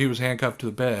 even though he was handcuffed to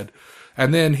the bed.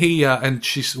 And then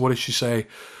what does she say?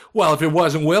 Well, if it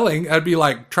wasn't willing, it'd be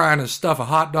like trying to stuff a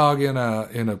hot dog in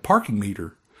a parking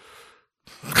meter.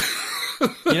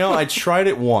 I tried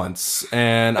it once,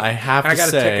 and I have to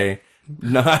say...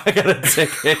 No, I got a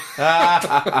ticket.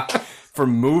 For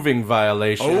moving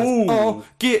violations. Oh,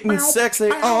 getting sexy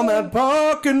on that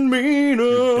parking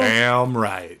meter. Damn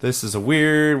right. This is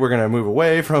we're going to move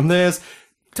away from this.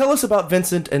 Tell us about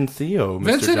Vincent and Theo, Mr.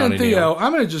 Vincent Johnny and Theo, Neal.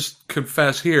 I'm going to just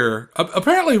confess here.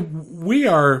 Apparently,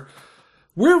 we're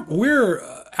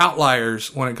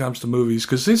outliers when it comes to movies,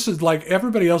 because this is like,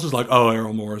 everybody else is like, oh,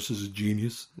 Errol Morris is a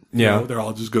genius. Yeah. They're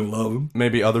all just going to love him.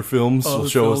 Maybe other films will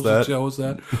show us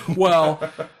that. Well,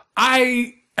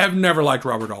 I have never liked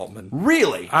Robert Altman.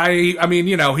 Really? I mean,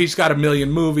 he's got a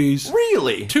million movies.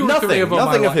 Really? Two or three of them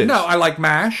Nothing of his? No, I like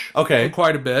MASH. Okay.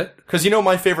 Quite a bit. Because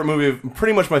my favorite movie,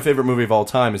 pretty much my favorite movie of all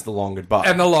time is The Long Goodbye.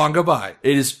 And The Long Goodbye.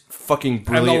 It is fucking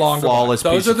brilliant, and The Long flawless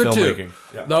Goodbye. piece of filmmaking. Two.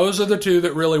 Yeah. Those are the two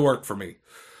that really work for me.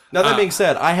 Now, that being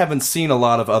said, I haven't seen a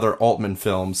lot of other Altman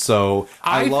films, so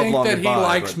I love think Long that Goodbye, he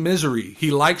likes misery.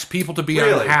 He likes people to be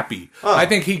Really? unhappy. Oh. I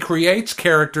think he creates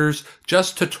characters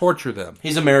just to torture them.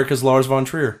 He's America's Lars von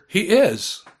Trier. He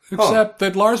is. Except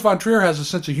that Lars von Trier has a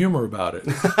sense of humor about it.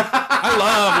 I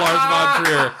love Lars von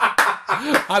Trier.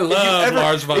 I love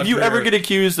Lars von Trier. If you ever get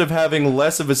accused of having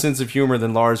less of a sense of humor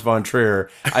than Lars von Trier,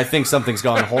 I think something's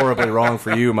gone horribly wrong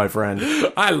for you, my friend.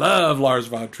 I love Lars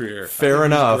von Trier. Fair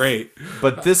enough. Great.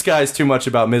 But this guy's too much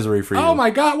about misery for you. Oh my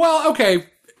God. Well, okay.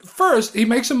 First, he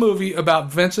makes a movie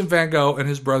about Vincent van Gogh and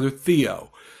his brother Theo.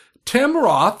 Tim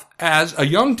Roth as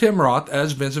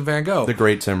Vincent van Gogh. The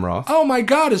great Tim Roth. Oh my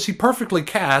God, is he perfectly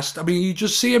cast? I mean, you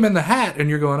just see him in the hat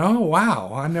and you're going, oh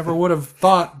wow, I never would have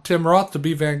thought Tim Roth to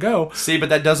be Van Gogh. See, but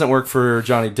that doesn't work for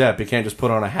Johnny Depp. You can't just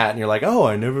put on a hat and you're like, oh,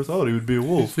 I never thought he would be a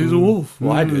wolf. He's a wolf.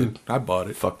 Well, I did. I bought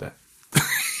it. Fuck that.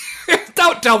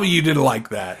 Don't tell me you didn't like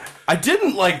that. I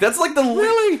didn't like. That's like the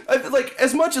Really? like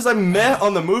as much as I'm meh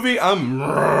on the movie, I'm.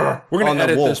 We're gonna on the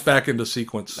edit wolf. this back into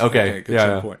sequence. Okay. At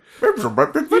some point.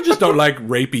 You just don't like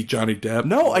rapey Johnny Depp.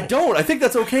 No, I don't. I think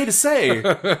that's okay to say.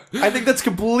 I think that's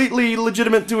completely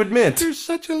legitimate to admit. You're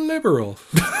such a liberal.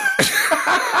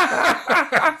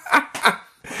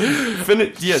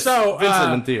 Yes, So,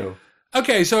 Vincent and Theo.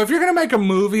 Okay, so if you're going to make a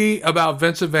movie about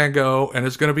Vincent van Gogh and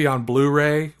it's going to be on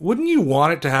Blu-ray, wouldn't you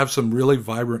want it to have some really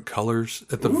vibrant colors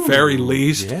at the very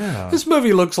least? Yeah. This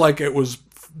movie looks like it was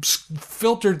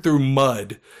filtered through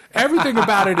mud. Everything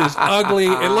about it is ugly.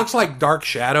 It looks like Dark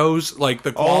Shadows, like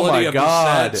the quality of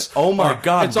the sets. Oh my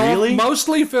God, It's really? all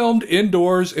mostly filmed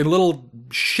indoors in little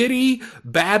shitty,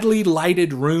 badly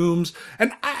lighted rooms.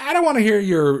 And I don't want to hear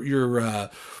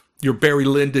your Barry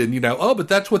Lyndon, but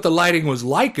that's what the lighting was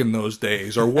like in those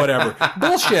days or whatever.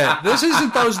 Bullshit. This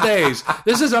isn't those days.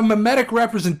 This is a mimetic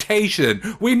representation.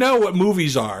 We know what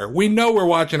movies are. We know we're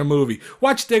watching a movie.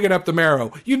 Watch Digging Up the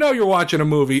Marrow. You know you're watching a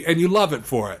movie and you love it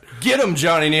for it. Get him,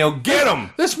 Johnny Neal. Get him.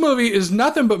 This movie is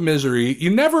nothing but misery. You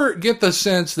never get the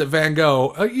sense that Van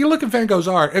Gogh, you look at Van Gogh's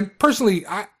art, and personally,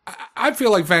 I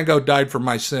feel like Van Gogh died for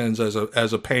my sins as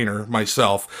a painter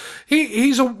myself.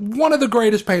 He's one of the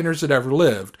greatest painters that ever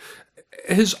lived.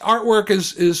 His artwork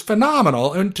is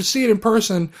phenomenal, and to see it in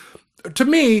person, to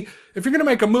me, if you're going to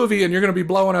make a movie and you're going to be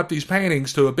blowing up these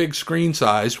paintings to a big screen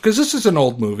size, because this is an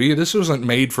old movie, this wasn't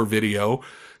made for video,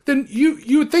 then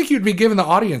you would think you'd be giving the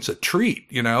audience a treat,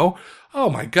 you know? Oh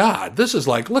my God, this is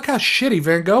like, look how shitty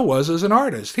Van Gogh was as an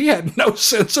artist. He had no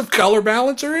sense of color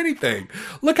balance or anything.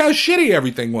 Look how shitty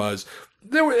everything was.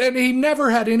 And he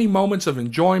never had any moments of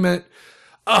enjoyment.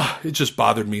 It just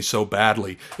bothered me so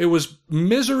badly. It was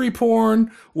misery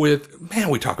porn with, man,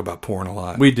 we talk about porn a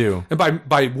lot. We do. And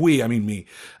by we, I mean me.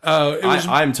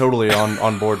 I'm totally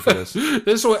on board for this.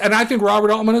 And I think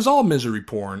Robert Altman is all misery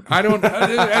porn. I don't,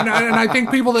 and I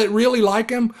think people that really like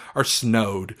him are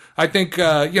snowed. I think,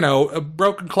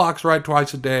 Broken Clock's Right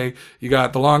Twice a Day. You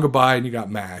got The Long Goodbye and you got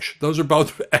MASH. Those are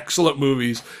both excellent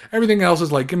movies. Everything else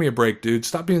is like, give me a break, dude.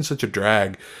 Stop being such a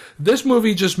drag. This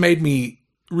movie just made me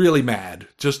really mad.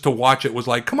 Just to watch it was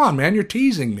like, come on, man, you're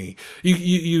teasing me.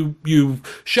 You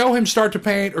show him start to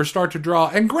paint or start to draw.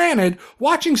 And granted,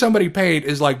 watching somebody paint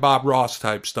is like Bob Ross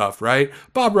type stuff, right?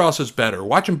 Bob Ross is better.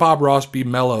 Watching Bob Ross be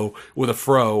mellow with a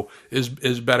fro is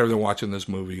better than watching this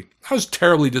movie. I was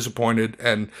terribly disappointed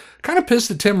and kind of pissed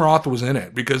that Tim Roth was in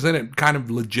it, because then it kind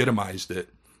of legitimized it.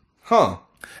 Huh.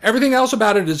 Everything else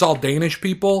about it is all Danish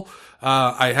people.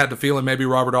 I had the feeling maybe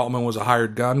Robert Altman was a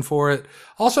hired gun for it.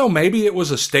 Also, maybe it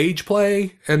was a stage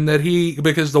play, and that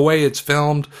because the way it's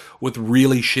filmed with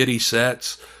really shitty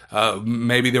sets,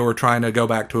 maybe they were trying to go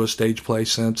back to a stage play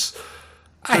sense.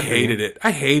 I hated it.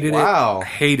 I hated it. I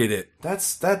hated it.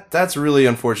 That's really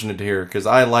unfortunate to hear, because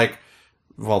I like,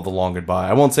 The Long Goodbye.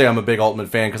 I won't say I'm a big Altman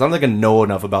fan, because I'm not going to know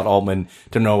enough about Altman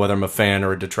to know whether I'm a fan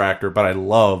or a detractor, but I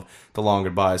love The Long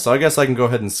Goodbye. So I guess I can go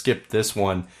ahead and skip this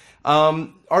one.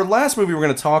 Our last movie we're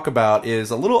going to talk about is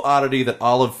a little oddity that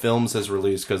Olive Films has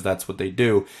released, because that's what they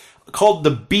do, called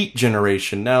The Beat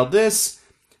Generation. Now, this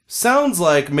sounds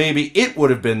like maybe it would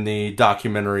have been the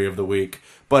documentary of the week,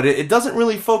 but it doesn't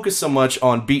really focus so much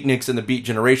on beatniks and the Beat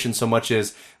Generation so much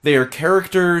as they are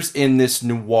characters in this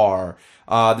noir.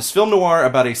 This film noir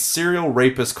about a serial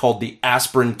rapist called the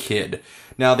Aspirin Kid.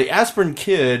 Now, the Aspirin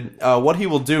Kid, what he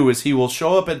will do is he will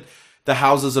show up at the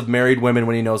houses of married women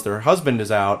when he knows their husband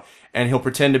is out, and he'll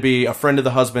pretend to be a friend of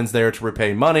the husband's there to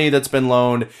repay money that's been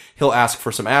loaned. He'll ask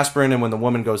for some aspirin, and when the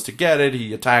woman goes to get it,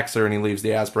 he attacks her and he leaves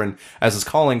the aspirin as his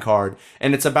calling card.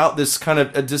 And it's about this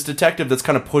this detective that's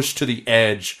kind of pushed to the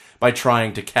edge by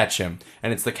trying to catch him.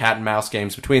 And it's the cat and mouse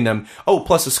games between them. Oh,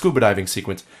 plus a scuba diving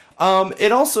sequence.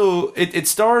 It also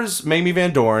stars Mamie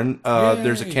Van Doren.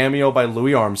 There's a cameo by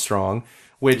Louis Armstrong,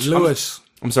 which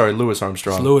I'm sorry, Louis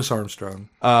Armstrong. It's Louis Armstrong.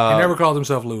 He never called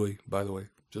himself Louis, by the way.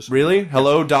 Really?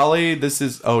 Hello, Dolly. This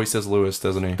is. Oh, he says Louis,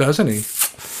 doesn't he? Doesn't he?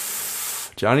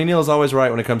 Johnny Neal is always right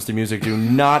when it comes to music. Do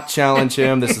not challenge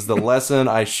him. This is the lesson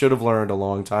I should have learned a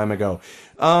long time ago.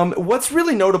 What's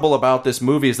really notable about this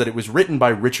movie is that it was written by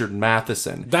Richard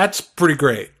Matheson. That's pretty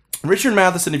great. Richard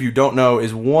Matheson, if you don't know,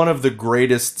 is one of the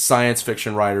greatest science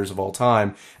fiction writers of all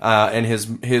time, and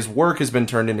his work has been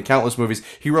turned into countless movies.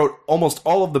 He wrote almost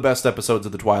all of the best episodes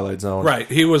of The Twilight Zone. Right.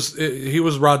 He was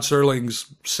Rod Serling's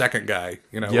second guy.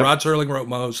 Yep. Rod Serling wrote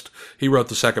most. He wrote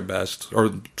the second best,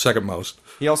 or second most.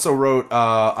 He also wrote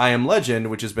I Am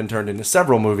Legend, which has been turned into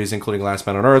several movies, including Last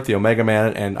Man on Earth, The Omega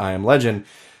Man, and I Am Legend.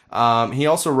 He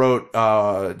also wrote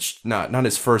not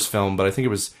his first film, but I think it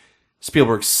was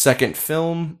Spielberg's second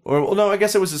film, I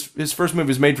guess it was his first movie. It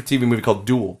was a made-for-TV movie called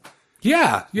Duel.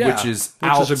 Yeah, which is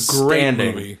a great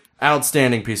movie,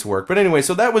 outstanding piece of work. But anyway,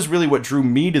 so that was really what drew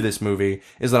me to this movie,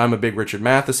 is that I'm a big Richard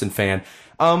Matheson fan.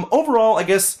 Overall, I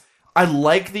guess I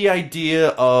like the idea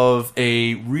of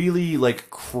a really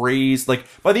crazed,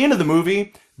 by the end of the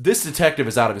movie, this detective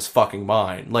is out of his fucking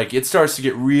mind. It starts to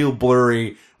get real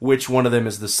blurry which one of them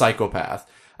is the psychopath.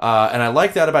 And I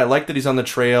like that I like that he's on the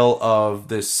trail of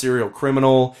this serial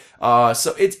criminal.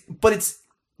 So it's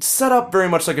set up very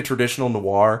much like a traditional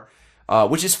noir,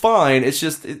 which is fine. It's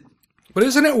just, But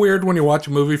isn't it weird when you watch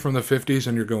a movie from the 50s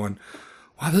and you're going,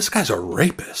 wow, this guy's a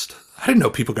rapist. I didn't know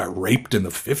people got raped in the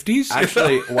 50s.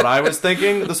 Actually, what I was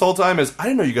thinking this whole time is, I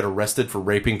didn't know you got arrested for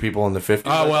raping people in the 50s.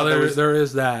 Oh, well, there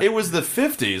is that. It was the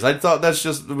 50s. I thought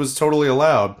it was totally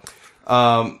allowed.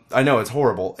 I know, it's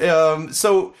horrible.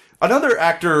 So another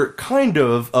actor kind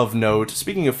of note,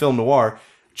 speaking of film noir,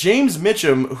 James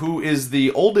Mitchum, who is the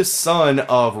oldest son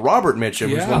of Robert Mitchum,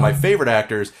 who's one of my favorite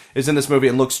actors, is in this movie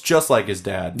and looks just like his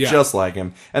dad, just like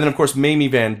him. And then, of course, Mamie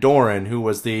Van Doren, who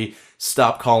was the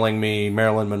Stop Calling Me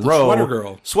Marilyn Monroe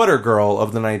the sweater girl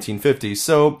of the 1950s.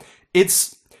 So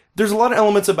There's a lot of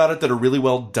elements about it that are really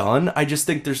well done. I just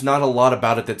think there's not a lot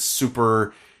about it that's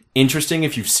super interesting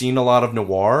if you've seen a lot of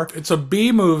noir. It's a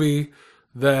B movie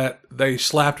that they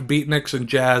slapped beatniks and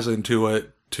jazz into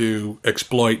it to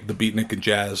exploit the beatnik and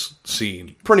jazz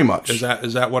scene. Pretty much. Is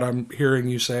that what I'm hearing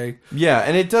you say? Yeah,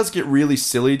 and it does get really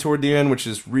silly toward the end, which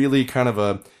is really kind of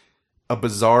a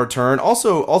bizarre turn.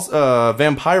 Also,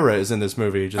 Vampira is in this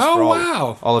movie. Just for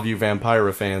all of you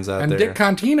Vampira fans out there. And Dick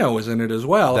Contino is in it as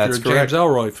well. That's if you're a correct. James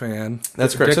Elroy fan.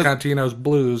 That's correct. Dick Contino's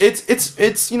Blues.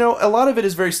 It's a lot of it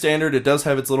is very standard. It does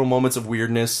have its little moments of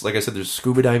weirdness. Like I said, there's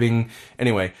scuba diving.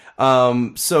 Anyway,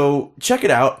 so check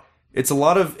it out.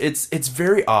 It's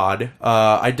very odd.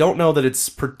 I don't know that it's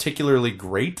particularly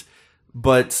great.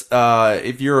 But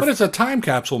if you're... But it's a time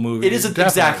capsule movie. It is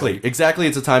exactly.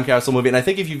 It's a time capsule movie. And I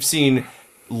think if you've seen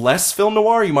less film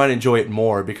noir, you might enjoy it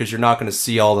more because you're not going to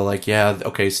see all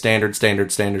the, standard.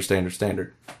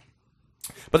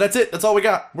 But that's it. That's all we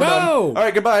got. We're done. All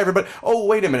right, goodbye, everybody. Oh,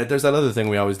 wait a minute. There's that other thing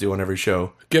we always do on every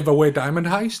show. Give away Diamond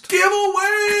Heist? Give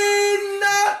away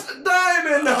not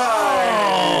Diamond Heist!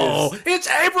 Oh, it's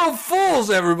April Fool's,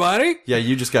 everybody. Yeah,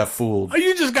 you just got fooled. Oh,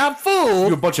 you just got fooled?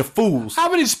 You a bunch of fools. How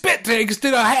many spit takes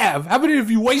did I have? How many of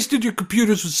you wasted your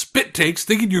computers with spit takes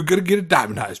thinking you're going to get a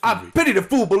Diamond Heist movie? I pity the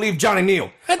fool believe Johnny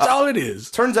Neal. That's all it is.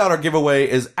 Turns out our giveaway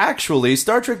is actually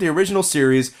Star Trek the Original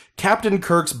Series, Captain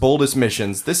Kirk's Boldest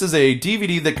Missions. This is a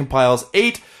DVD that compiles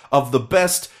 8 of the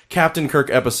best Captain Kirk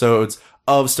episodes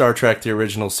of Star Trek the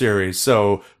Original Series.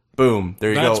 So, boom, there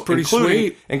you go. That's pretty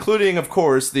sweet. Including, of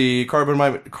course, the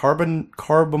carbomite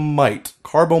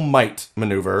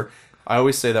maneuver. I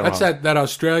always say that That's wrong. that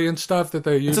Australian stuff that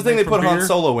they use. It's the thing they put Han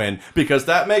Solo in, because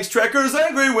that makes trekkers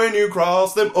angry when you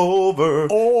cross them over.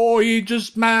 Oh, he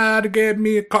just might have gave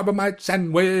me a carbamite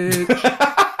sandwich.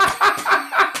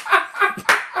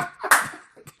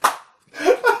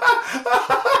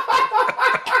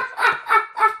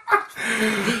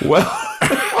 Well...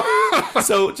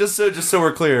 So just so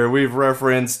we're clear, we've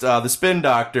referenced the Spin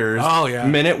Doctors. Oh, yeah.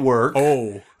 Men at Work.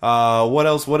 Oh. What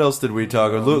else did we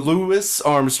talk about? Louis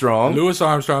Armstrong.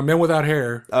 Men Without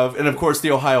Hair. And of course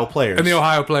the Ohio Players. And the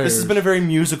Ohio Players. This has been a very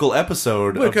musical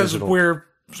episode. Because of we're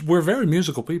very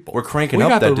musical people. We're cranking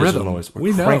up that digital noise.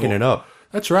 We're cranking it up.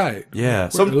 That's right. Yeah.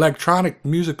 So electronic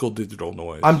musical digital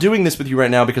noise. I'm doing this with you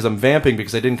right now because I'm vamping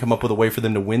because I didn't come up with a way for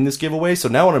them to win this giveaway. So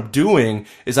now what I'm doing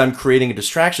is I'm creating a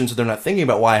distraction so they're not thinking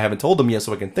about why I haven't told them yet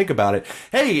so I can think about it.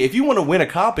 Hey, if you want to win a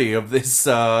copy of this,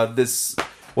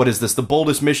 what is this? The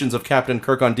Boldest Missions of Captain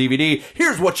Kirk on DVD.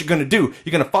 Here's what you're going to do.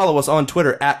 You're going to follow us on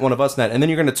Twitter @OneOfUsNet, and then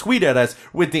you're going to tweet at us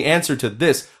with the answer to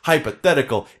this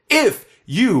hypothetical. If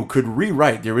you could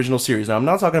rewrite the original series. Now, I'm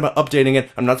not talking about updating it.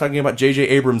 I'm not talking about J.J.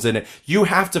 Abrams in it. You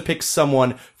have to pick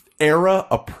someone era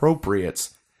appropriate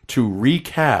to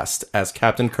recast as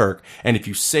Captain Kirk. And if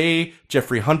you say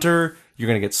Jeffrey Hunter, you're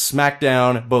going to get smacked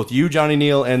down, both you, Johnny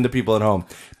Neal, and the people at home.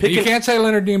 You can't say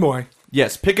Leonard Nimoy.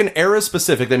 Yes, pick an era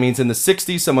specific. That means in the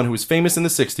 60s, someone who was famous in the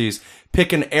 60s.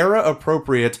 Pick an era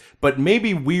appropriate, but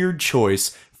maybe weird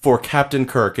choice for Captain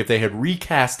Kirk. If they had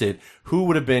recast it, who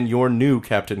would have been your new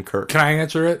Captain Kirk? Can I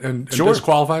answer it and Sure.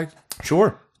 disqualify?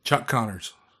 Sure. Chuck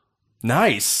Connors.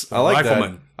 Nice. I like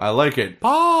Rifleman. that. I like it.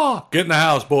 Pa! Get in the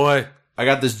house, boy. I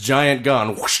got this giant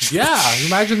gun. Yeah,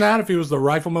 imagine that if he was the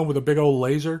rifleman with a big old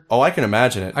laser. Oh, I can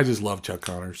imagine it. I just love Chuck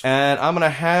Connors. And I'm going to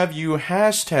have you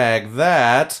hashtag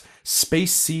that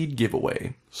Space Seed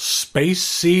giveaway. Space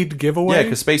Seed giveaway? Yeah,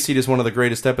 because Space Seed is one of the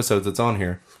greatest episodes that's on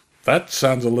here. That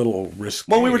sounds a little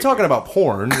risky. Well, we were talking about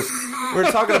porn. We were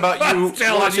talking about you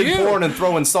watching porn and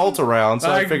throwing salt around.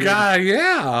 So I figured,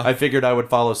 yeah. I figured I would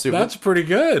follow suit. That's pretty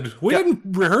good. We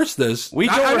didn't rehearse this. We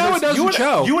don't I know it doesn't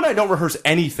show. You and I don't rehearse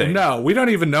anything. No, we don't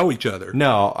even know each other.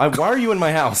 No. Why are you in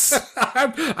my house?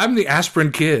 I'm the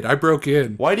aspirin kid. I broke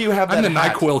in. Why do you have that I'm the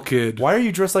hat? NyQuil kid. Why are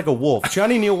you dressed like a wolf?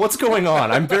 Johnny Neal, what's going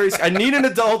on? I need an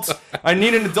adult. I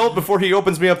need an adult before he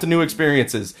opens me up to new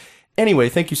experiences. Anyway,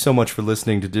 thank you so much for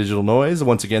listening to Digital Noise.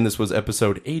 Once again, this was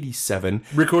episode 87.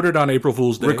 Recorded on April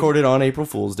Fool's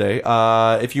Day.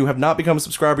 If you have not become a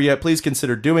subscriber yet, please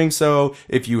consider doing so.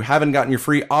 If you haven't gotten your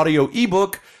free audio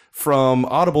ebook from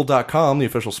Audible.com, the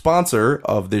official sponsor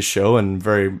of this show and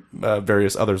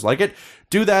various others like it,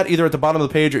 do that either at the bottom of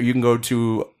the page or you can go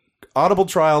to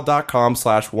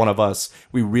audibletrial.com/oneofus.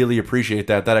 We really appreciate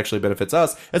that. That actually benefits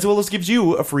us, as well as gives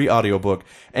you a free audiobook.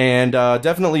 And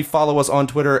definitely follow us on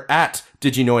Twitter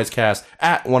 @DigiNoisecast,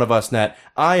 @OneOfUsNet.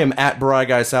 I am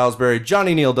 @BryGuySalisbury.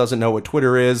 Johnny Neal doesn't know what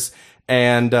Twitter is.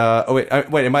 And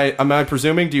am I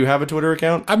presuming? Do you have a Twitter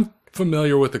account? I'm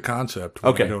familiar with the concept.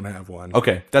 Okay. I don't have one.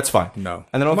 Okay, that's fine. No.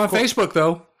 And then I'm on Facebook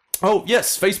though. Oh,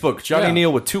 yes, Facebook. Johnny Yeah.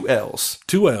 Neal with 2 L's.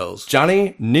 2 L's.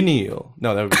 Johnny Neal.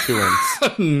 No, that would be 2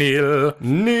 N's. Neil.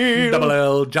 Neal. Double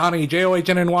L. Johnny, Johnney,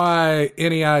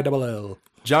 Neill.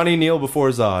 Johnny Neal before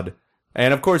Zod.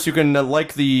 And of course, you can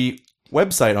like the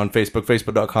website on Facebook,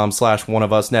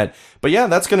 facebook.com/oneofusnet. But yeah,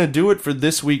 that's going to do it for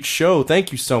this week's show.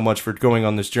 Thank you so much for going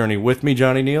on this journey with me,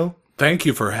 Johnny Neal. Thank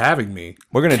you for having me.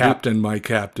 We're gonna my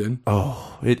captain.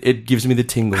 Oh, it gives me the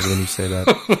tingles when you say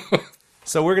that.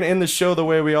 So we're going to end the show the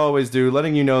way we always do,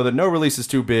 letting you know that no release is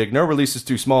too big, no release is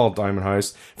too small, Diamond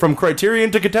Heist. From Criterion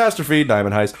to Catastrophe,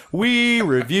 Diamond Heist, we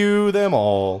review them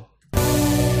all.